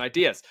different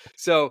ideas.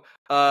 So,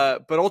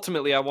 but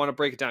ultimately I want to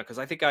break it down because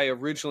I think I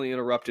originally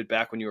interrupted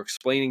back when you were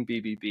explaining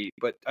BBB,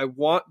 but I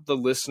want the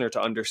listener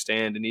to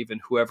understand, and even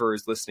whoever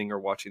is listening or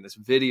watching this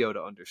video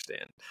to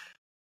understand,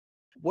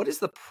 what is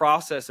the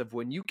process of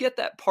when you get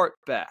that part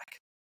back?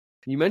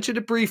 You mentioned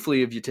it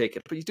briefly if you take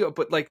it, but you do it.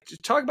 But like,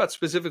 talk about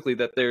specifically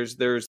that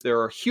there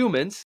are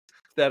humans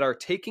that are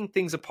taking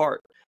things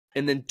apart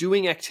and then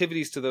doing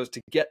activities to those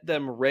to get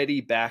them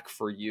ready back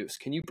for use.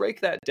 Can you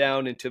break that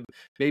down into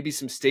maybe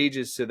some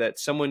stages so that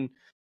someone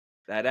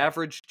that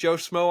average Joe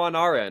Schmo on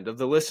our end of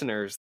the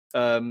listeners,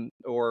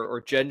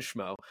 or Jen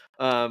Schmo,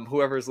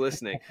 whoever's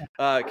listening,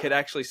 could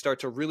actually start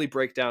to really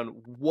break down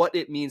what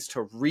it means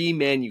to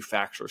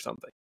remanufacture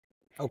something.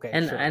 Okay,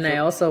 And sure. I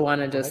also want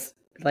to Go just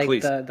like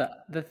Please.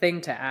 the thing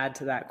to add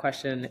to that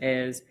question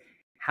is,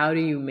 how do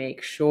you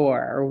make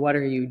sure, or what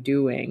are you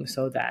doing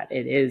so that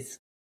it is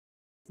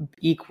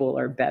equal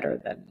or better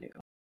than new?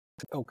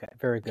 Okay,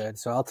 very good.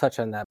 So I'll touch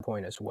on that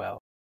point as well.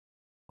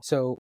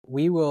 So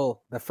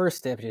the first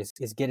step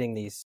is getting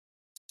these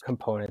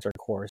components or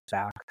cores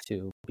back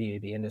to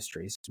BBB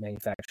Industries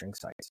manufacturing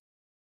sites.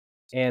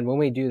 And when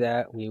we do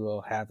that, we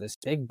will have this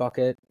big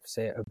bucket,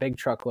 say a big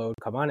truckload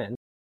come on in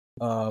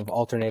of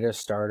alternators,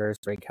 starters,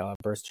 brake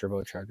calipers,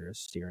 turbochargers,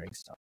 steering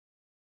stuff.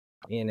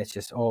 And it's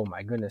just, oh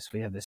my goodness, we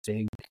have this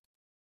big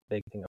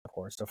thing of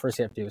cores. So first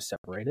you have to do is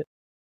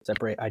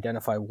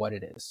identify what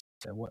it is.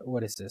 So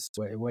what is this?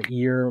 What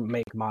year,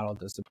 make, model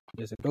does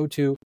it go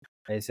to?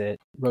 Is it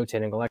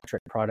rotating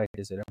electric product?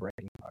 Is it a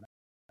braking product?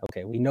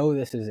 Okay, we know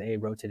this is a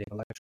rotating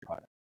electric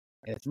product.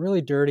 And it's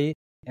really dirty,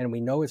 and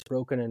we know it's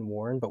broken and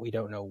worn, but we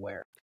don't know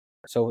where.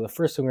 So the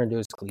first thing we're gonna do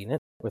is clean it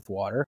with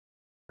water.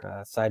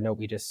 Side note,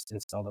 we just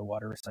installed a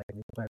water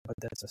recycling plant, but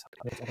that's a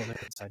whole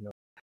different side note.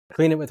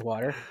 Clean it with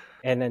water,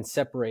 and then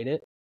separate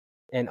it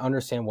and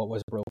understand what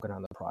was broken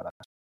on the product.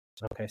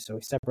 Okay, so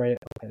we separate it.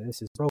 Okay,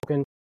 this is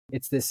broken.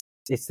 It's this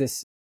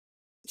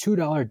 $2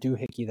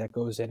 doohickey that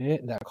goes in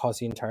it that caused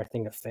the entire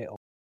thing to fail.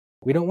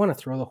 We don't want to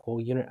throw the whole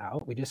unit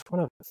out. We just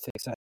want to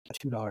fix that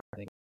 $2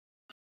 thing.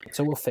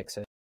 So we'll fix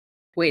it.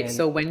 Wait,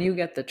 so when you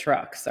get the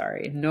truck,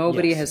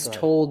 nobody has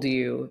told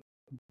you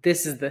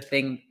this is the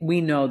thing.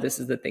 We know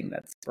this is the thing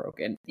that's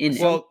broken in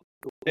it.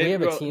 We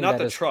have a team not that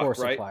the is truck, core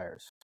right?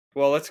 suppliers.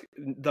 Well,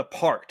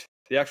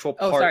 the actual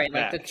part. Oh, sorry,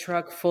 back. like the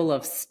truck full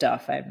of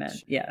stuff. I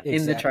meant, yeah, Exactly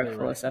in the truck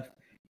full of stuff.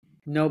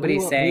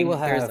 Nobody's saying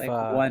there's like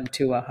 1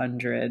 to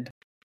 100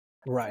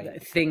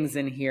 things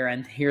in here,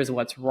 and here's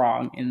what's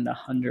wrong in the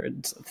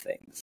hundreds of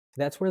things.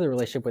 That's where the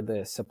relationship with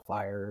the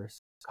suppliers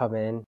come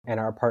in, and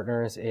our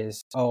partners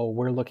is,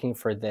 we're looking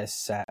for this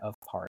set of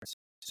parts.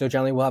 So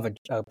generally we'll have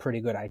a pretty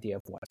good idea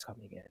of what's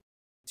coming in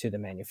to the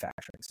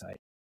manufacturing site.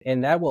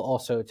 And that will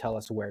also tell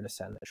us where to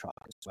send the truck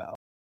as well.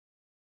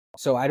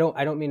 So I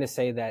don't mean to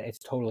say that it's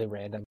totally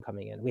random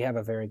coming in. We have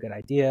a very good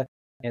idea,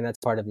 and that's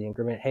part of the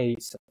agreement. Hey,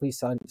 please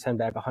send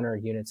back 100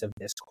 units of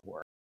this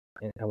core,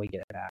 and we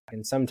get it back.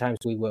 And sometimes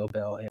we will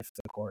bill if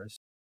the core is,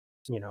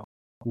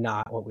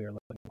 not what we were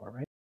looking for,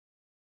 right?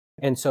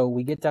 And so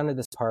we get down to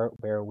this part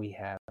where we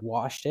have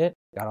washed it,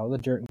 got all the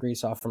dirt and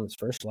grease off from its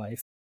first life.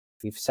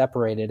 We've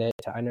separated it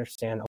to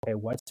understand, okay,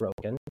 what's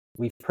broken.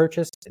 We've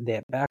purchased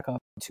that backup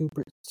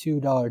 $2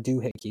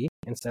 doohickey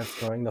instead of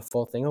throwing the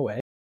full thing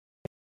away.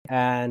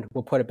 And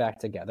we'll put it back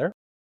together.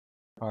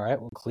 All right,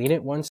 we'll clean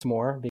it once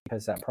more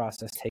because that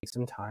process takes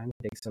some time,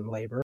 takes some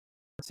labor,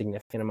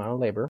 significant amount of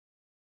labor.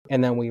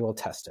 And then we will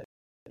test it.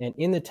 And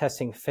in the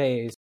testing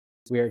phase,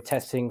 we are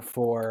testing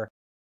for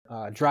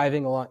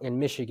driving along in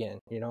Michigan,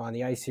 on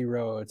the icy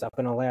roads, up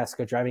in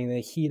Alaska, driving in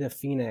the heat of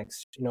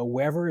Phoenix,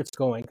 wherever it's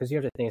going, because you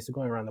have to think it's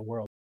going around the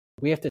world.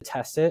 We have to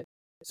test it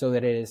so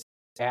that it is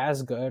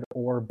as good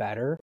or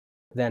better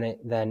than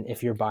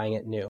if you're buying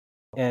it new.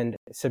 And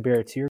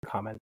Sabira, to your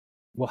comment,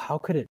 well, how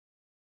could it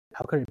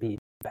be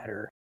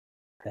better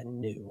than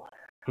new?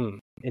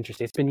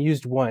 Interesting. It's been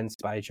used once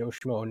by Joe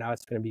Schmo. Now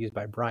it's going to be used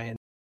by Brian.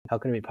 How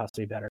can it be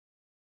possibly better?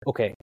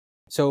 Okay,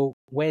 so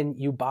when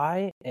you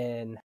buy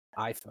an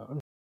iPhone,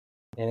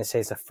 and it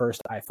says the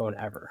first iPhone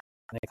ever,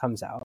 and it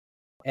comes out,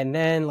 and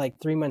then like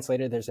 3 months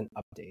later, there's an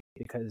update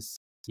because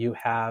you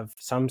have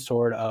some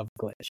sort of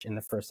glitch in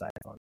the first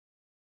iPhone.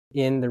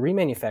 In the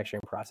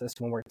remanufacturing process,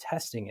 when we're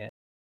testing it,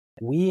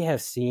 we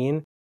have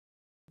seen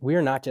we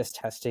are not just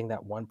testing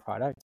that one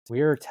product.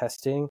 We are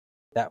testing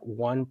that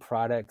one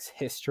product's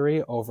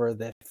history over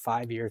the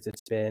 5 years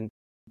it's been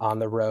on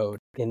the road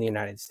in the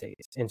United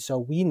States. And so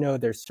we know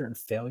there's certain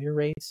failure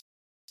rates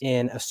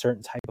in a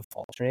certain type of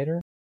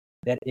alternator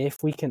that if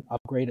we can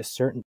upgrade a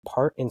certain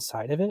part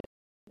inside of it,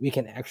 we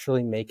can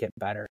actually make it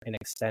better and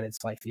extend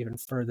its life even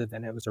further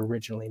than it was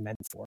originally meant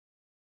for.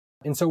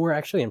 And so we're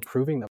actually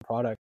improving the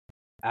product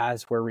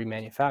as we're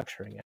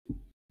remanufacturing it.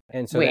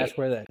 And so that's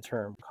where that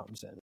term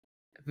comes in.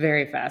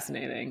 Very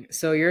fascinating.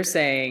 So you're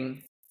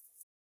saying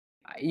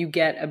you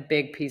get a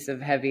big piece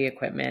of heavy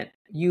equipment.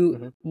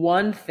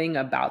 One thing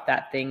about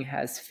that thing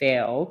has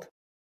failed,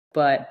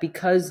 but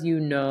because you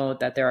know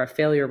that there are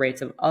failure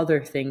rates of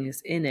other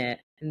things in it,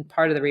 and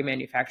part of the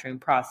remanufacturing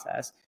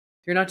process,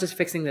 you're not just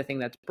fixing the thing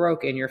that's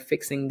broken, you're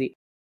fixing the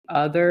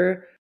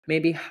other,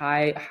 maybe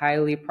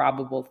highly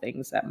probable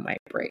things that might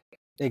break.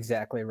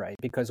 Exactly right.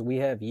 Because we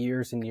have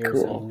years and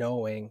years of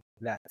knowing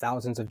that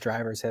thousands of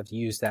drivers have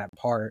used that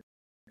part,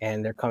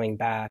 and they're coming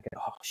back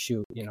and, oh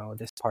shoot,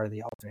 this part of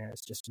the alternator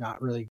is just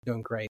not really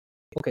doing great.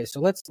 Okay, so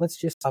let's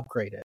just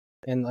upgrade it,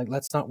 and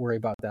let's not worry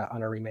about that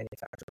on a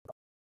remanufacturing.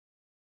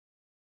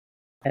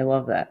 I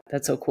love that.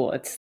 That's so cool.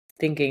 It's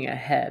thinking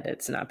ahead.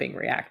 It's not being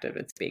reactive.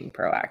 It's being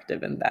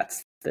proactive, and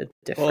that's the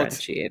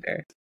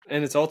differentiator.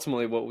 And it's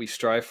ultimately what we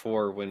strive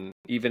for when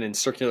even in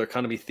circular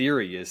economy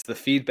theory is the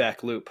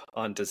feedback loop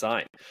on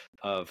design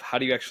of how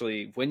do you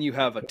actually, when you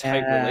have a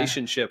tight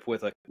relationship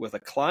with a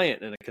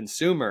client and a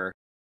consumer,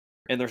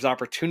 and there's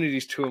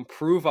opportunities to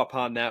improve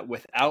upon that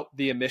without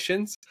the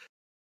emissions,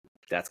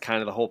 that's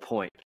kind of the whole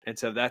point. And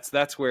so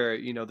that's where,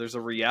 there's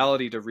a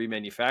reality to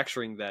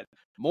remanufacturing that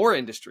more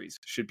industries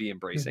should be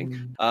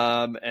embracing.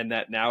 And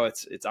that now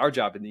it's our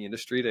job in the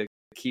industry to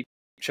keep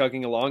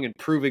chugging along and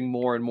proving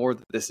more and more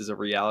that this is a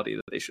reality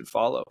that they should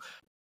follow.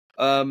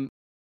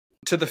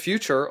 To the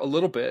future a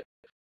little bit,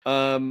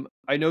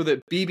 I know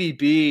that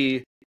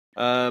BBB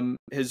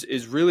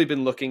has really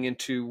been looking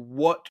into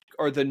what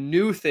are the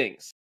new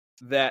things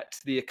that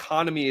the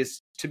economy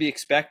is to be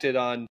expected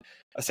on.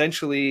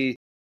 Essentially,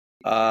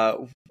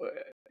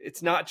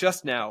 it's not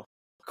just now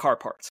car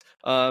parts.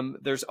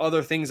 There's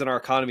other things in our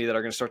economy that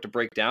are going to start to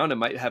break down and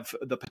might have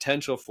the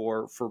potential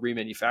for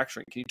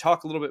remanufacturing. Can you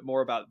talk a little bit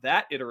more about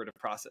that iterative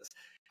process?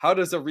 How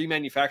does a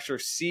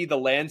remanufacturer see the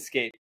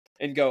landscape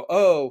and go,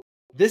 oh,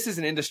 this is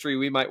an industry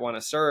we might want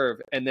to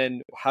serve? And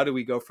then how do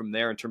we go from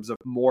there in terms of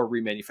more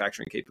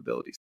remanufacturing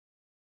capabilities?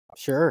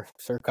 Sure.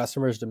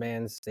 Customers'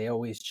 demands, they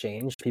always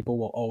change. People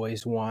will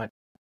always want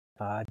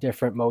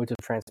different modes of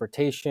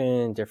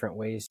transportation, different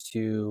ways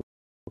to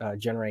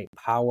generate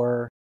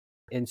power.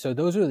 And so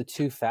those are the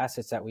two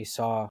facets that we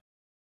saw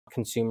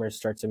consumers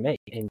start to make.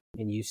 And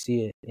you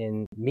see it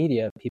in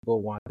media.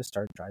 People want to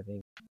start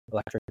driving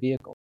electric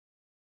vehicles.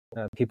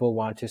 People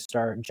want to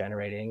start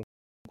generating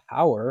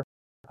power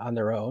on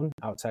their own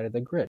outside of the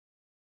grid.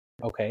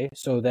 Okay,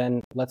 so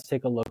then let's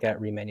take a look at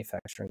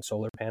remanufacturing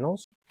solar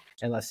panels,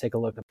 and let's take a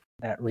look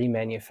at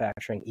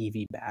remanufacturing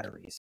EV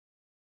batteries.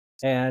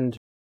 And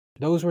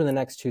those were the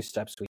next two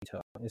steps we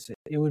took.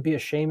 It would be a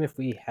shame if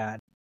we had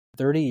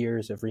 30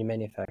 years of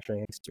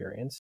remanufacturing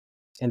experience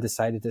and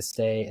decided to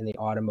stay in the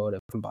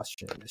automotive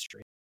combustion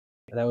industry.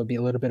 That would be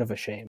a little bit of a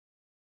shame.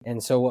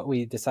 And so what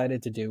we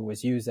decided to do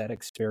was use that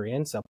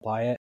experience,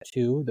 apply it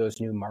to those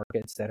new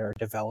markets that are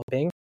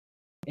developing,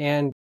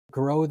 and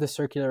grow the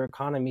circular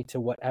economy to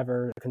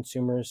whatever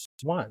consumers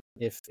want.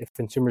 If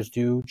consumers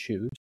do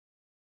choose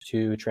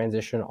to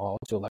transition all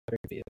to electric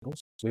vehicles,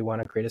 we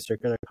want to create a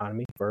circular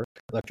economy for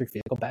electric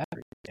vehicle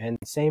batteries. And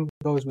the same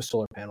goes with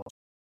solar panels.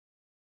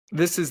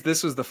 This was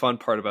the fun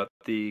part about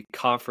the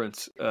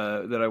conference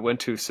that I went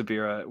to,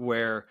 Sabira,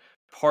 where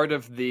part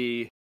of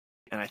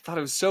and I thought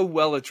it was so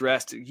well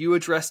addressed. You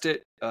addressed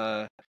it,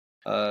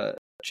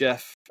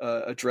 Jeff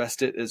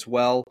addressed it as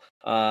well,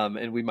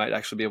 and we might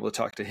actually be able to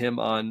talk to him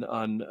on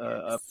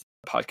a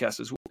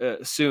podcast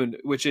soon.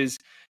 Which is,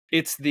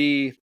 it's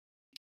the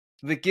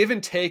give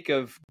and take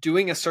of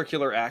doing a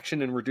circular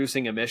action and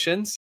reducing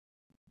emissions,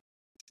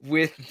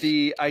 with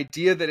the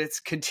idea that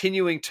it's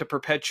continuing to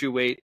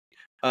perpetuate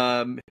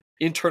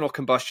internal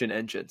combustion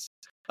engines,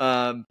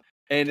 and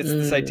it's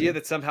this idea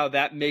that somehow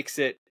that makes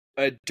it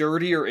a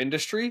dirtier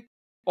industry.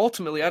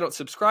 Ultimately, I don't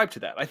subscribe to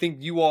that. I think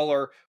you all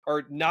are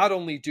not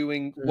only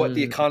doing what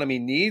the economy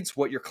needs,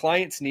 what your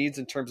clients needs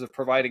in terms of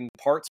providing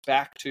parts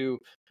back to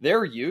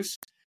their use,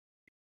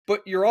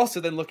 but you're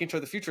also then looking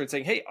toward the future and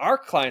saying, hey, our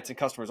clients and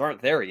customers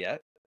aren't there yet,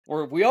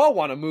 or we all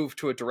want to move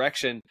to a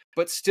direction,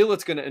 but still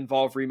it's going to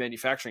involve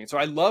remanufacturing. So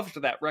I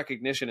loved that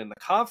recognition in the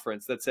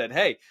conference that said,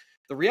 hey,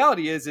 the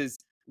reality is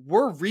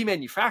we're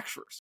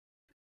remanufacturers.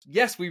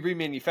 Yes, we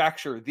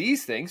remanufacture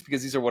these things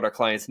because these are what our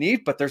clients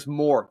need, but there's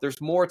more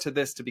to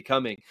this to be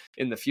coming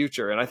in the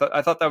future. And I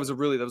thought that was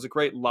a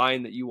great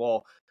line that you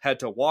all had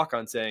to walk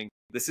on, saying,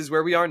 this is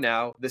where we are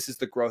now. This is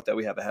the growth that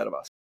we have ahead of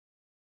us.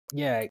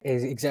 Yeah,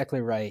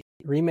 exactly right.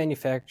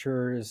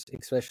 Remanufacturers,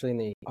 especially in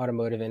the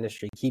automotive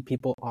industry, keep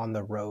people on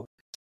the road,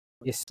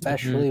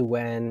 especially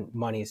when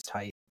money is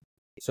tight.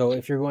 So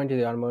if you're going to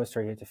the automotive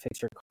store, you have to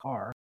fix your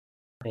car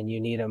and you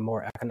need a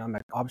more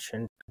economic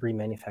option,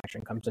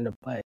 remanufacturing comes into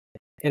play.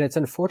 And it's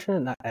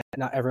unfortunate that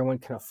not everyone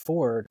can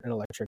afford an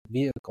electric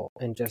vehicle,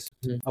 and just,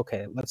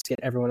 okay, let's get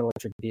everyone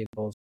electric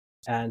vehicles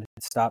and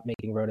stop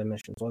making road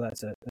emissions. Well,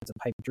 that's a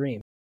pipe dream.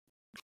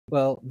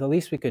 Well, the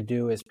least we could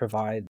do is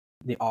provide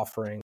the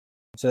offering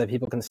so that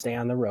people can stay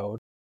on the road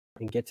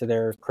and get to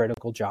their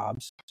critical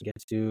jobs, get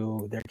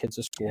to their kids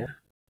to school,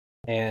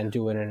 and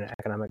do it in an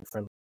economic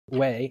friendly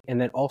way,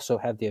 and then also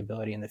have the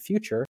ability in the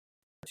future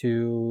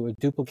to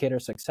duplicate our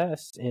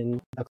success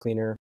in a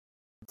cleaner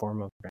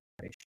form of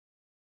transportation.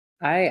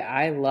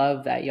 I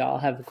love that y'all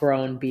have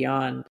grown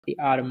beyond the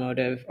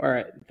automotive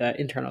or the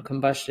internal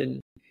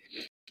combustion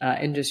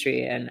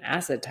industry and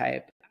asset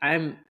type.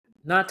 I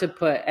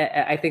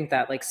think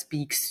that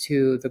speaks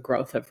to the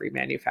growth of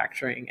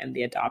remanufacturing and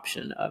the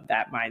adoption of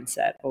that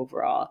mindset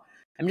overall.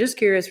 I'm just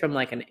curious from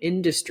an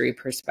industry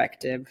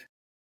perspective,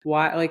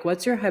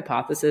 what's your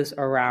hypothesis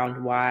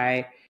around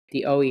why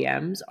the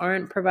OEMs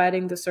aren't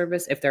providing the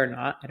service? If they're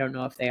not, I don't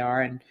know if they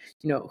are. And,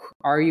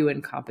 are you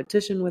in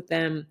competition with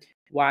them?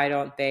 Why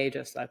don't they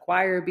just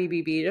acquire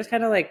BBB? Just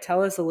kind of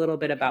tell us a little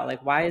bit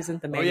about why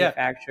isn't the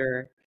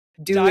manufacturer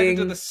dive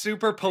into the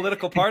super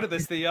political part of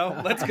this,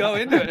 Theo. Let's go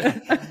into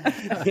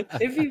it.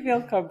 If you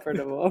feel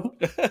comfortable.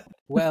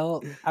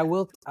 Well, I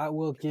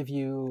will give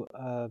you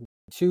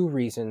two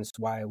reasons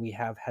why we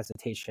have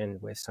hesitation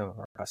with some of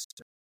our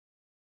customers.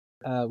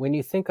 When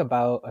you think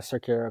about a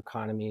circular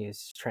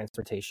economy's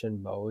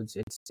transportation modes,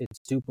 it's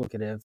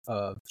duplicative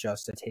of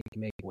just a take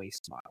make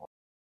waste model.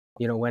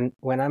 You know,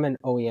 when I'm an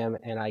OEM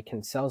and I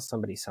can sell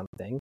somebody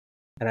something,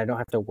 and I don't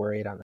have to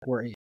worry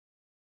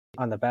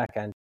on the back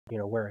end, you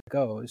know, where it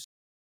goes,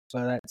 so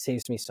that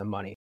saves me some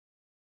money.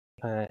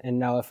 And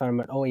now if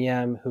I'm an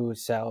OEM who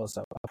sells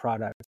a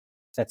product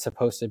that's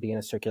supposed to be in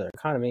a circular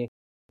economy,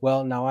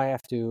 well, now I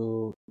have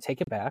to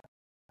take it back,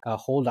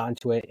 hold on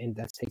to it, and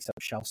that takes up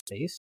shelf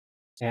space.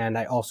 And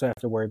I also have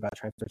to worry about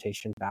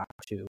transportation back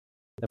to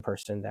the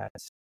person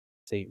that's,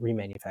 say,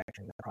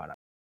 remanufacturing the product.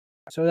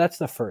 So that's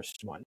the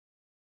first one.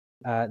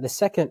 The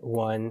second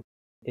one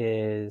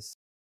is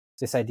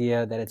this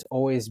idea that it's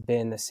always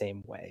been the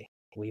same way.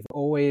 We've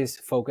always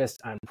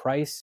focused on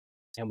price,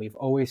 and we've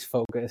always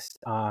focused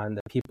on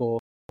the people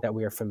that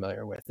we are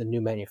familiar with, the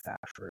new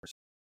manufacturers.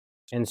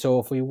 And so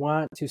if we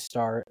want to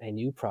start a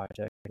new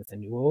project with a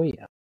new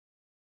OEM,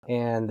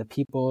 and the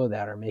people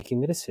that are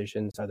making the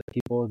decisions are the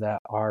people that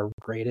are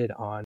graded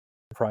on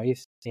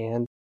price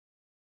and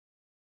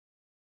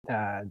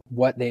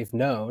what they've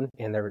known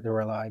and the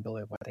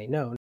reliability of what they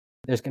know,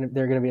 they're going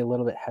to be a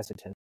little bit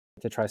hesitant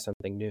to try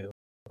something new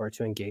or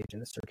to engage in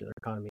the circular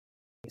economy,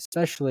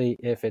 especially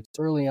if it's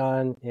early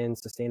on in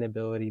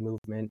sustainability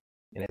movement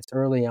and it's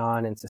early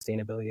on in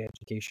sustainability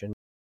education.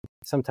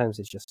 Sometimes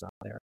it's just not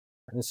there.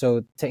 And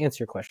so to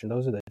answer your question,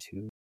 those are the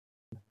two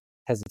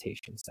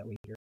hesitations that we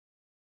hear.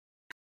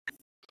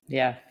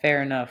 Yeah,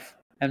 fair enough.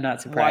 I'm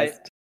not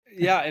surprised.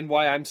 And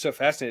why I'm so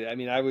fascinated. I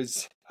mean,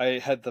 I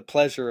had the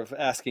pleasure of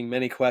asking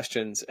many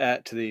questions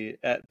at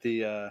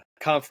the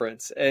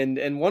conference,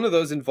 and one of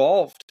those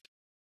involved,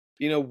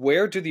 you know,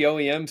 where do the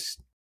OEMs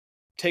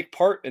take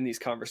part in these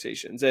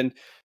conversations? And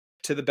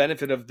to the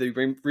benefit of the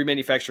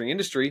remanufacturing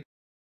industry,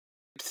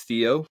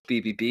 Theo,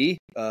 BBB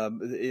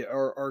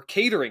are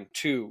catering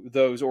to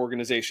those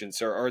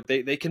organizations, or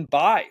they can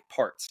buy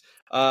parts.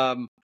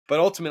 But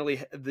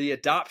ultimately, the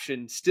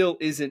adoption still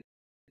isn't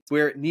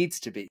where it needs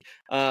to be.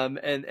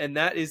 And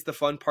that is the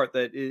fun part,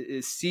 that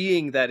is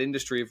seeing that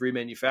industry of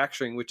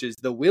remanufacturing, which is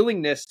the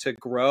willingness to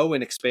grow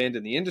and expand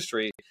in the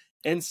industry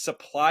and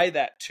supply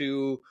that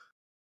to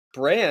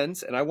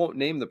brands, and I won't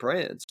name the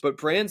brands, but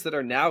brands that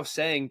are now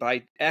saying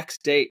by X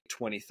date,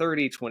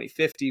 2030,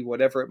 2050,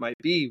 whatever it might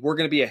be, we're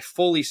going to be a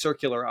fully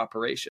circular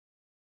operation.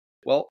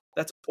 Well,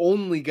 that's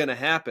only going to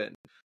happen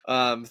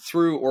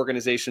through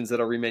organizations that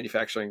are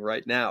remanufacturing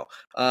right now.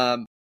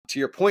 To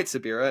your point,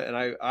 Sabira,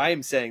 and I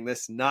am saying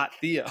this, not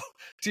Theo.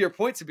 To your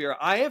point, Sabira,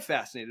 I am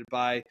fascinated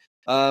by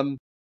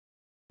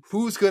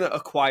who's going to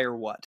acquire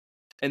what,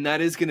 and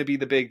that is going to be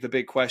the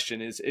big question.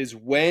 Is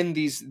when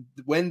these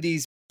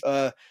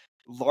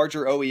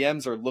larger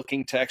OEMs are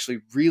looking to actually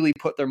really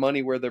put their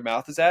money where their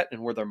mouth is at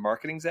and where their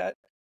marketing's at.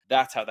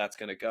 That's how that's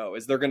going to go.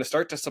 Is they're going to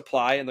start to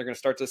supply, and they're going to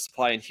start to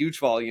supply in huge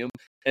volume,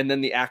 and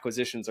then the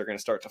acquisitions are going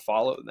to start to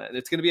follow that. And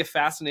it's going to be a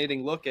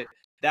fascinating look at.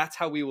 That's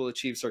how we will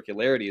achieve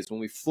circularity, is when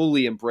we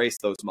fully embrace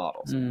those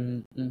models.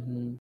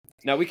 Mm-hmm.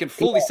 Now, we can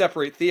fully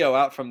separate Theo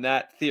out from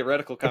that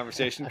theoretical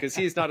conversation because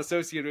he's not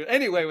associated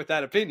anyway with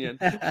that opinion.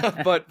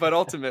 but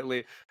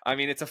ultimately, I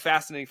mean, it's a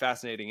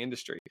fascinating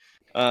industry.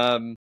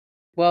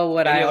 Well,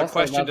 what any I other also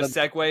question to love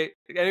segue?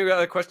 Any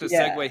other question to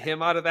segue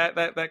him out of that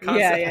concept?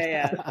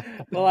 Yeah.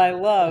 Well, I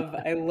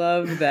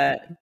love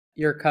that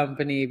your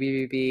company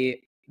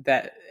BBB.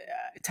 That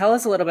tell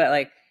us a little bit,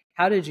 like,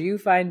 how did you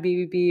find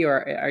BBB,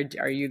 or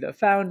are you the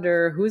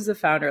founder? Who's the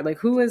founder? Like,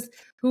 who was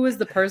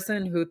the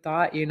person who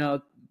thought,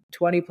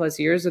 20 plus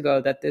years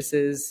ago that this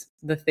is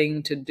the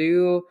thing to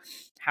do?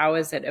 How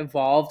has it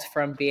evolved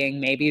from being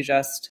maybe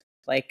just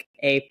like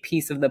a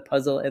piece of the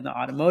puzzle in the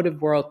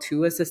automotive world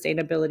to a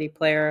sustainability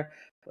player?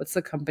 What's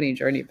the company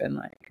journey been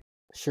like?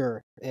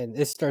 Sure. And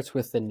this starts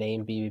with the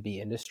name BBB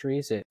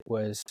Industries. It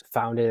was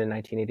founded in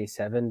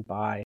 1987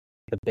 by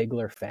the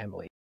Bigler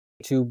family,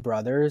 two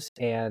brothers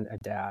and a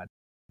dad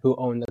who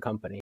owned the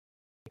company.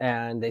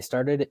 And they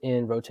started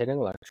in rotating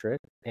electric,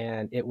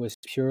 and it was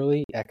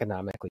purely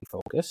economically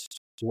focused,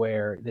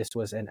 where this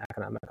was an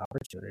economic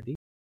opportunity.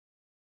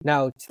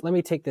 Now, let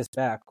me take this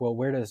back. Well,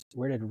 where did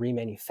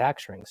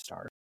remanufacturing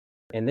start?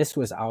 And this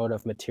was out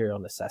of material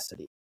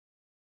necessity.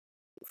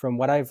 From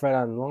what I've read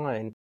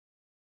online,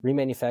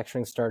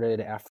 remanufacturing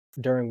started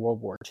during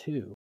World War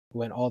II,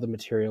 when all the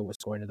material was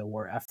going to the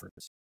war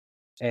efforts.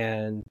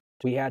 And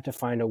we had to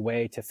find a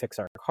way to fix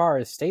our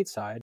cars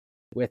stateside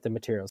with the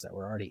materials that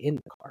were already in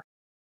the car.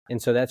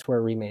 And so that's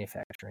where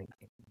remanufacturing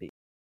came to be.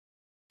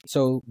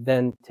 So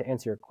then, to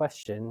answer your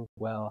question,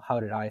 well, how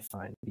did I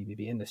find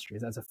BBB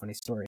Industries? That's a funny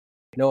story.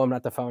 No, I'm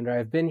not the founder.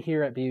 I've been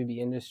here at BBB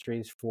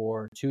Industries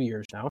for 2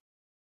 years now.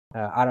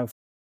 Out of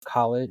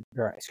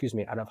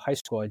high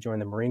school, I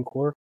joined the Marine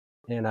Corps,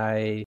 and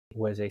I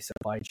was a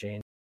supply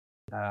chain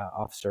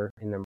officer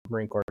in the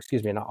Marine Corps.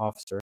 Not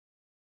officer,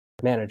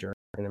 manager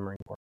in the Marine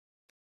Corps.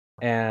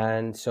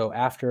 And so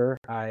after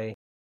I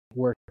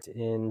worked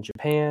in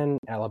Japan,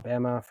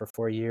 Alabama for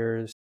 4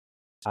 years,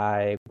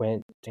 I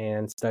went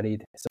and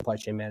studied supply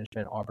chain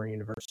management at Auburn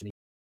University.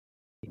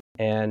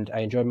 And I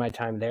enjoyed my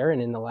time there.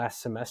 And in the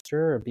last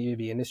semester,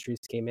 BBB Industries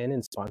came in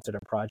and sponsored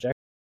a project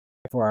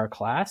for our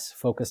class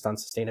focused on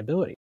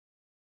sustainability.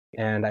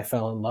 And I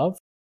fell in love.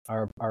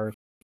 Our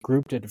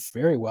group did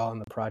very well on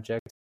the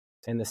project,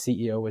 and the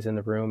CEO was in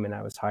the room, and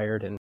I was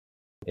hired, and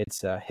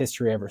it's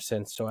history ever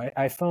since. So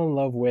I fell in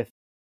love with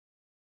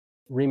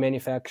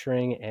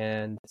remanufacturing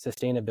and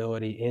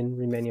sustainability in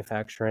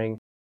remanufacturing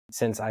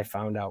since I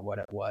found out what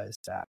it was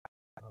back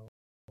a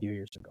few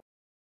years ago.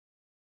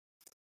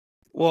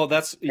 Well,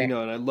 that's, and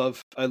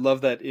I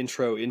love that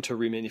intro into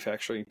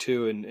remanufacturing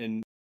too,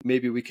 and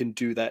maybe we can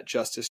do that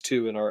justice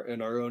too in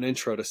our own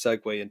intro to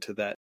segue into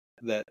that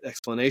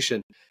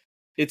explanation.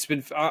 It's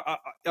been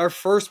our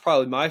first,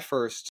 probably my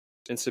first,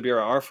 and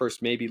Sabira, our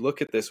first maybe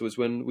look at this was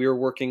when we were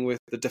working with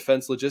the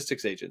Defense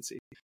Logistics Agency.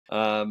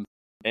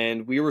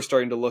 And we were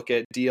starting to look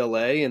at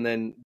DLA and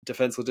then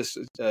Defense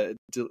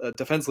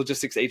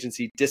Logistics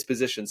Agency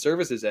Disposition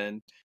Services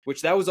end,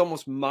 which that was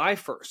almost my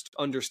first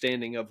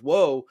understanding of,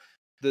 whoa,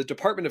 the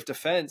Department of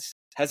Defense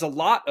has a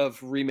lot of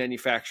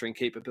remanufacturing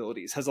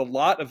capabilities, has a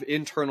lot of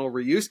internal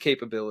reuse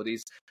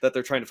capabilities that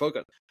they're trying to focus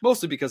on,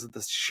 mostly because of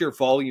the sheer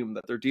volume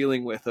that they're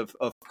dealing with of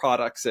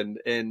products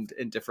and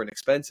different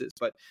expenses.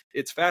 But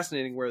it's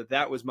fascinating where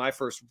that was my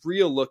first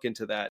real look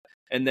into that,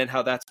 and then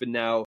how that's been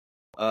now.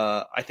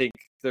 I think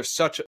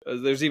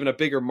there's even a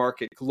bigger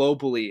market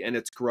globally, and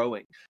it's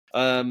growing.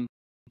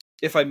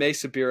 If I may,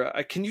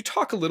 Sabira, can you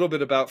talk a little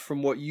bit about,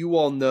 from what you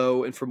all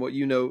know and from what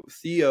you know,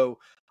 Theo,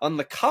 on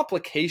the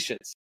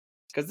complications?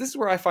 Because this is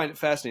where I find it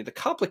fascinating, the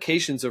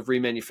complications of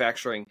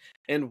remanufacturing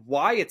and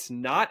why it's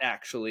not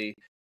actually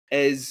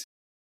as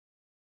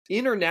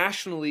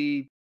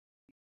internationally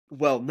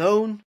well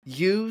known,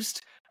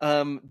 used.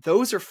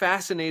 Those are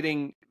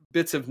fascinating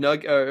bits of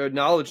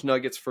knowledge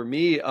nuggets for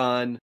me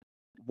on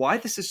why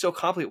this is so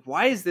complicated.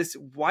 Why is this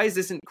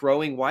isn't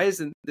growing? Why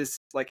isn't this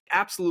like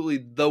absolutely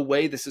the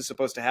way this is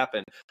supposed to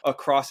happen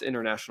across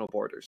international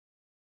borders?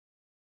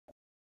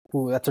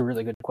 Ooh, that's a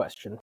really good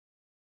question.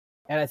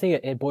 And I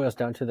think it boils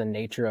down to the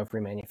nature of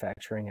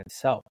remanufacturing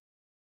itself,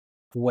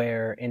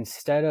 where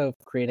instead of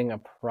creating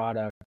a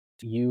product,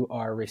 you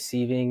are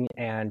receiving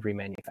and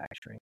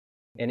remanufacturing.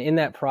 And in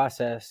that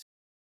process,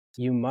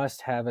 you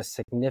must have a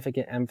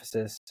significant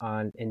emphasis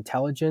on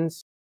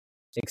intelligence,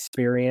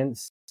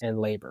 experience, and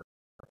labor.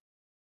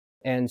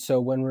 And so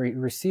when we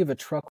receive a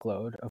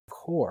truckload of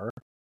core,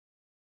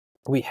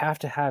 we have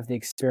to have the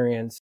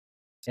experience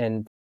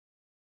and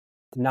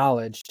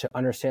knowledge to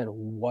understand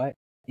what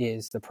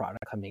is the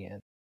product coming in.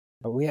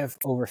 But we have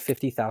over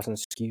 50,000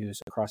 SKUs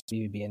across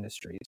BBB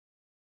Industries.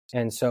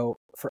 And so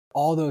for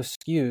all those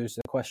SKUs,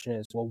 the question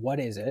is, well, what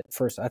is it?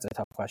 First, that's a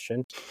tough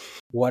question.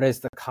 What is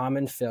the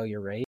common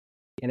failure rate?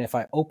 And if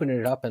I open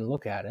it up and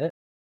look at it,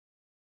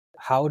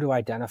 how do I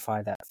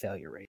identify that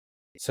failure rate?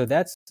 So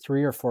that's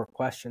 3 or 4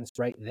 questions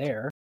right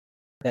there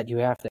that you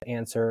have to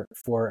answer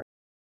for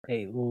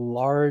a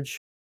large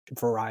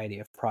variety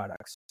of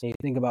products. And you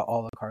think about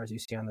all the cars you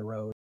see on the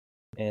road,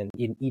 and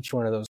in each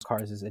one of those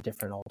cars is a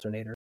different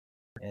alternator.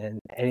 And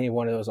any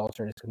one of those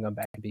alternators can come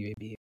back to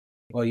BBB.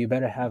 Well, you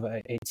better have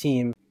a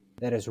team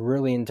that is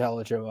really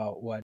intelligent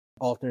about what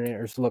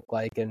alternators look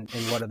like and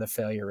what are the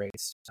failure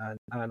rates on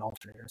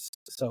alternators.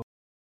 So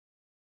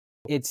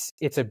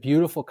it's a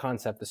beautiful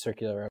concept, the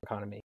circular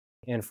economy.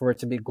 And for it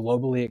to be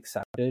globally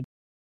accepted,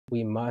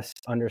 we must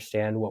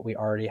understand what we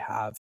already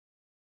have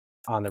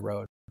on the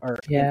road, or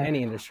in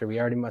any industry.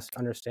 We already must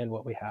understand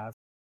what we have.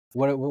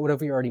 What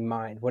have we already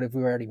mined? What have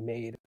we already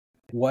made?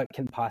 What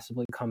can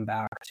possibly come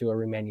back to a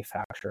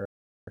remanufacturer?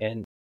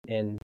 And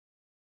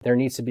there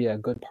needs to be a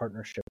good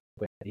partnership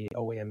with the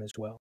OEM as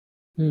well.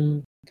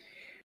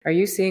 Are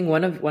you seeing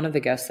one of the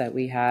guests that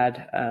we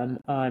had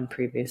on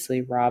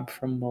previously, Rob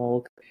from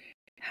Moog,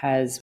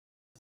 has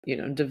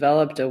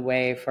developed a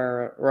way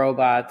for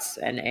robots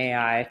and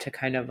AI to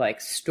kind of like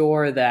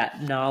store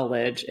that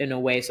knowledge in a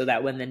way so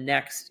that when the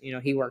next,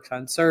 he works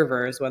on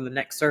servers, when the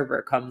next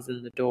server comes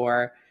in the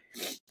door,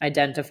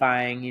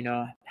 identifying,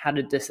 how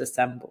to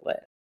disassemble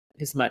it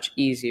is much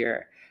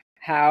easier.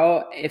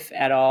 How, if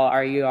at all,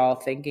 are you all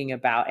thinking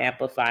about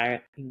amplifying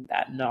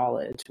that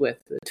knowledge with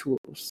the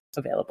tools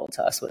available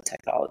to us with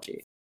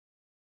technology?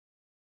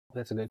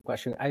 That's a good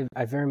question.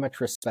 I very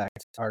much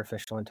respect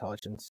artificial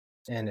intelligence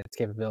and its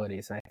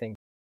capabilities. And I think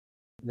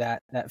that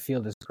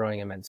field is growing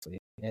immensely.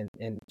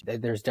 And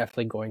there's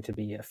definitely going to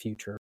be a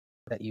future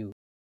that you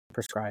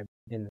prescribe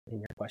in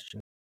your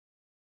question.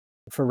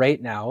 For right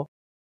now,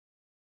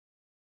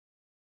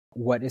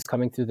 what is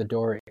coming through the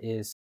door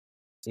is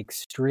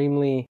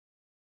extremely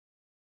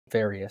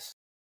various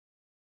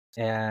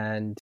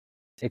and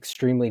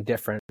extremely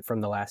different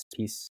from the last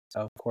piece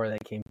of core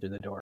that came through the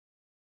door.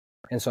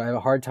 And so I have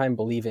a hard time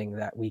believing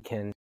that we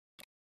can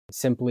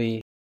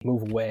simply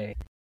move away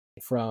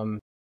from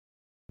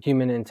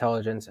human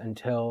intelligence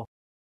until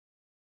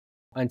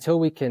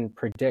we can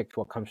predict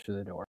what comes through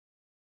the door.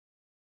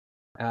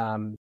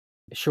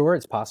 Sure,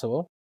 it's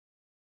possible.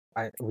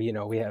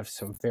 We have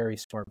some very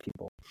smart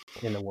people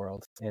in the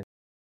world, and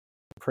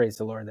praise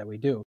the Lord that we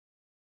do.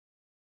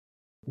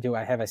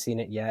 Have I seen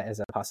it yet as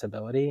a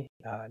possibility?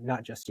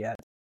 Not just yet,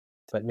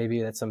 but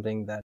maybe that's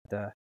something that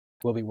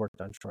will be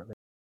worked on shortly.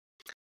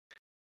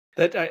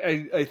 That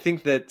I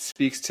think that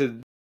speaks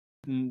to,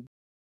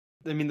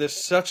 there's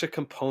such a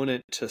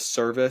component to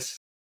service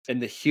and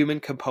the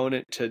human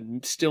component to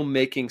still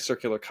making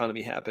circular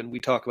economy happen. We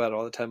talk about it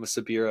all the time with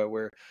Sabira,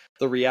 where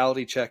the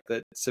reality check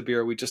that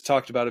Sabira, we just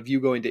talked about, of you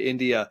going to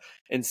India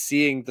and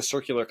seeing the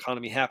circular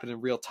economy happen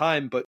in real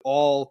time, but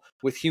all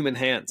with human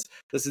hands.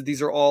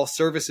 These are all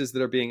services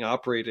that are being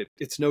operated.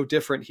 It's no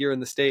different here in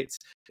the States.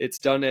 It's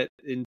done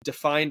in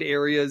defined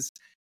areas,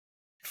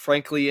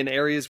 frankly, in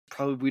areas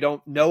probably we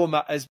don't know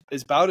about as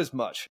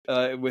much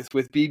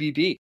with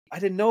BBB. I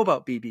didn't know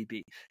about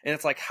BBB. And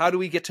it's like, how do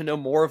we get to know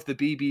more of the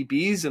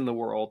BBBs in the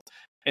world?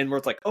 And where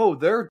it's like, oh,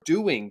 they're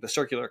doing the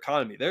circular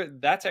economy.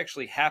 That's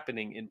actually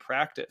happening in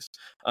practice.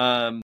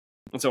 And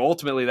so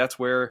ultimately, that's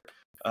where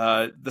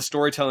the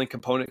storytelling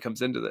component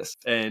comes into this.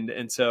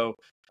 And so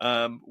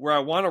where I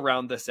want to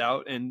round this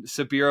out, and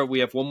Sabira, we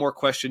have one more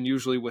question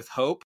usually with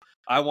Hope.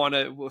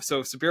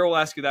 So Sabira will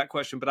ask you that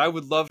question, but I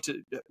would love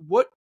to,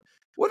 what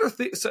are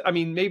things? I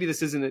mean, maybe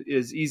this isn't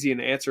as easy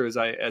an answer as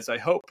I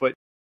hope, but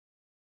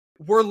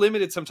we're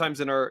limited sometimes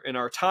in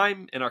our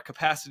time and our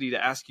capacity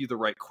to ask you the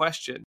right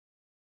question.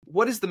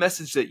 What is the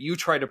message that you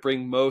try to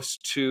bring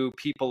most to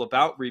people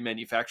about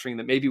remanufacturing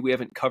that maybe we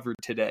haven't covered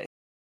today?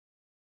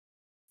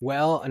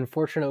 Well,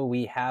 unfortunately,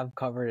 we have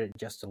covered it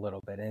just a little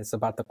bit, and it's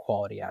about the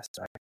quality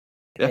aspect.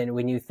 Yeah. And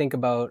when you think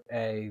about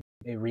a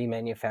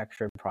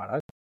remanufactured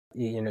product,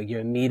 you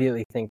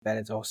immediately think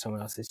that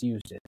someone else has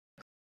used it.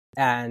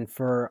 And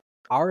for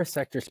our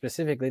sector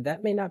specifically,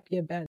 that may not be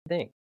a bad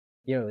thing.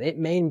 It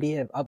may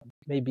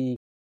be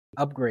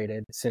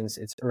upgraded since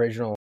its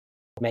original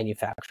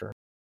manufacturer.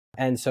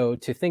 And so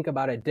to think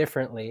about it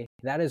differently,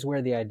 that is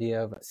where the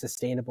idea of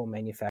sustainable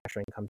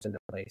manufacturing comes into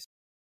place.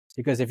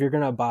 Because if you're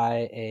going to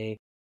buy a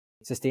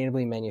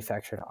sustainably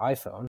manufactured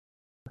iPhone,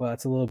 well,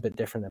 it's a little bit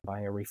different than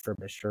buying a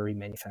refurbished or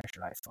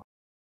remanufactured iPhone.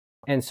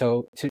 And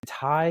so to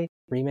tie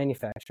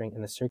remanufacturing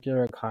and the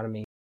circular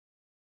economy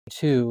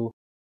to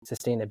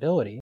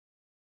sustainability,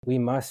 we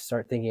must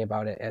start thinking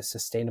about it as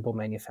sustainable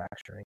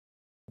manufacturing.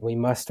 We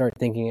must start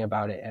thinking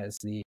about it as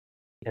the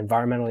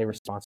environmentally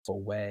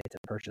responsible way to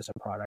purchase a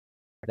product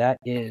that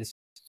is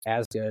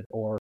as good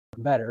or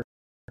better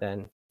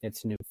than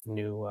its new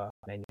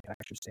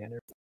manufacturer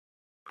standard.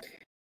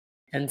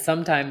 And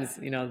sometimes,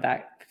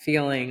 that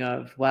feeling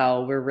of,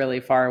 wow, we're really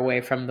far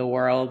away from the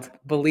world,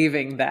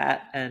 believing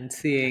that and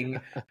seeing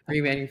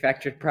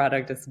remanufactured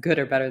product as good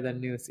or better than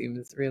new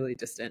seems really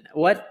distant.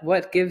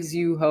 What gives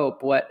you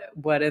hope?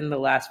 What in the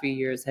last few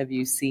years have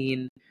you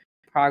seen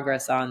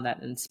progress on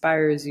that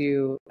inspires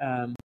you?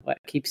 What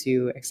keeps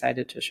you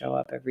excited to show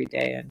up every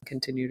day and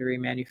continue to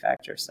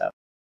remanufacture stuff?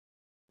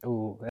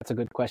 Oh, that's a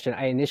good question.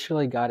 I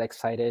initially got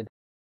excited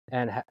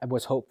and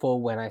was hopeful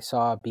when I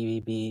saw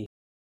BBB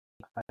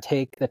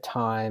take the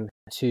time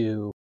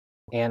to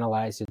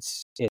analyze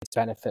its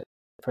benefit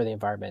for the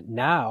environment.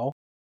 Now,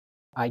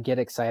 I get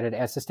excited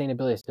as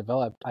sustainability is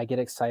developed. I get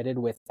excited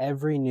with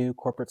every new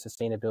corporate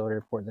sustainability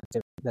report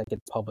that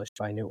gets published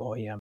by a new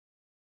OEM,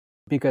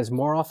 because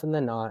more often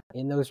than not,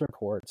 in those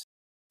reports,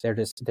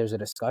 there's a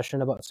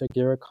discussion about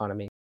circular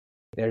economy.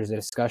 There's a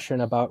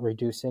discussion about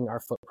reducing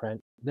our footprint.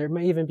 There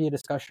may even be a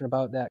discussion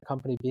about that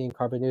company being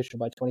carbon neutral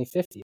by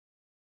 2050.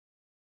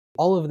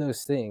 All of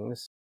those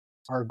things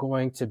are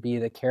going to be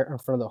the carrot in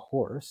front of the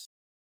horse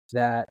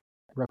that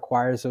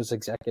requires those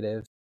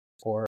executives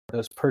or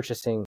those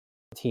purchasing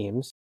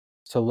teams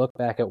to look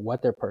back at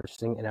what they're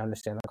purchasing and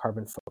understand the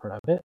carbon footprint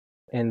of it,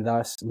 and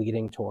thus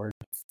leading toward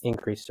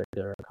increased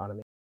circular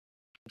economy.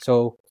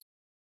 So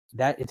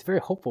that it's very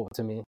hopeful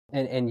to me,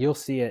 and you'll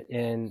see it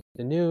in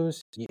the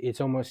news. It's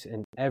almost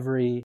in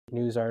every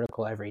news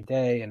article every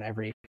day, and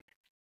every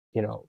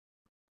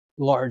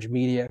large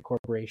media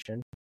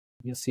corporation.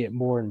 You'll see it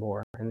more and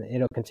more, and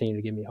it'll continue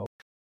to give me hope.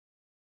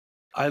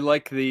 I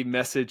like the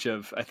message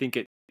of, I think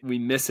we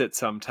miss it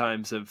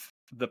sometimes, of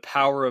the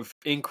power of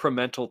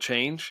incremental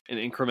change and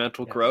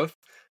incremental growth,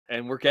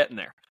 and we're getting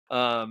there.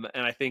 And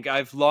I think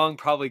I've long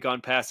probably gone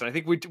past, and I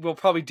think we'll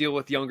probably deal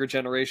with younger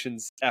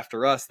generations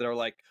after us that are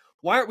like,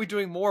 why aren't we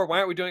doing more? Why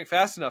aren't we doing it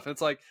fast enough? And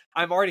it's like,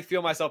 I'm already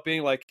feel myself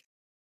being like,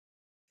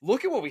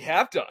 look at what we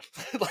have done.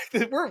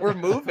 Like we're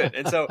moving.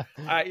 And so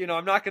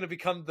I'm not going to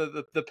become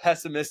the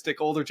pessimistic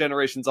older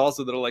generations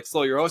also that are like,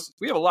 slow your horses.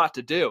 We have a lot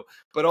to do,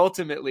 but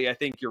ultimately I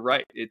think you're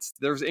right.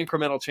 There's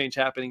incremental change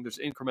happening. There's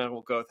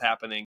incremental growth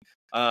happening.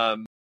 I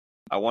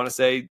want to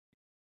say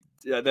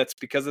that's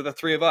because of the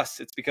three of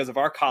us. It's because of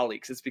our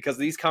colleagues. It's because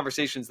of these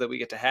conversations that we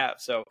get to have.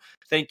 So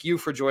thank you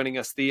for joining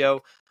us,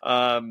 Theo.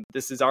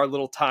 This is our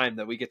little time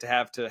that we get to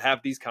have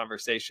these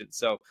conversations.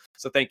 So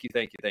thank you.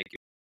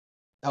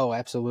 Oh,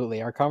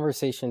 absolutely. Our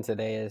conversation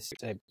today is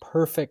a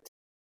perfect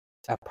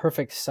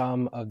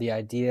sum of the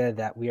idea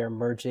that we are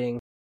merging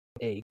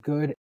a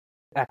good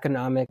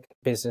economic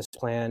business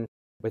plan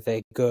with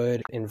a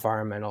good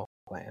environmental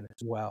plan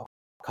as well.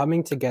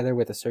 Coming together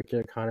with a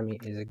circular economy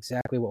is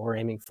exactly what we're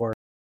aiming for.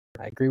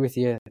 I agree with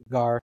you,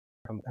 Garr.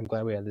 I'm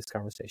glad we had this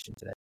conversation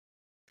today.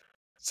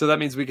 So that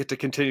means we get to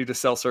continue to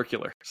sell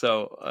circular.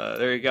 So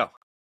there you go.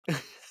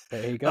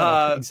 There you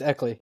go.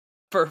 Exactly.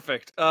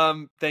 Perfect.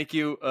 Thank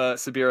you,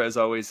 Sabira, as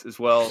always, as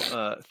well.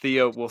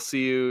 Theo, we'll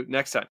see you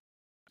next time.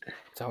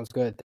 Sounds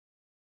good.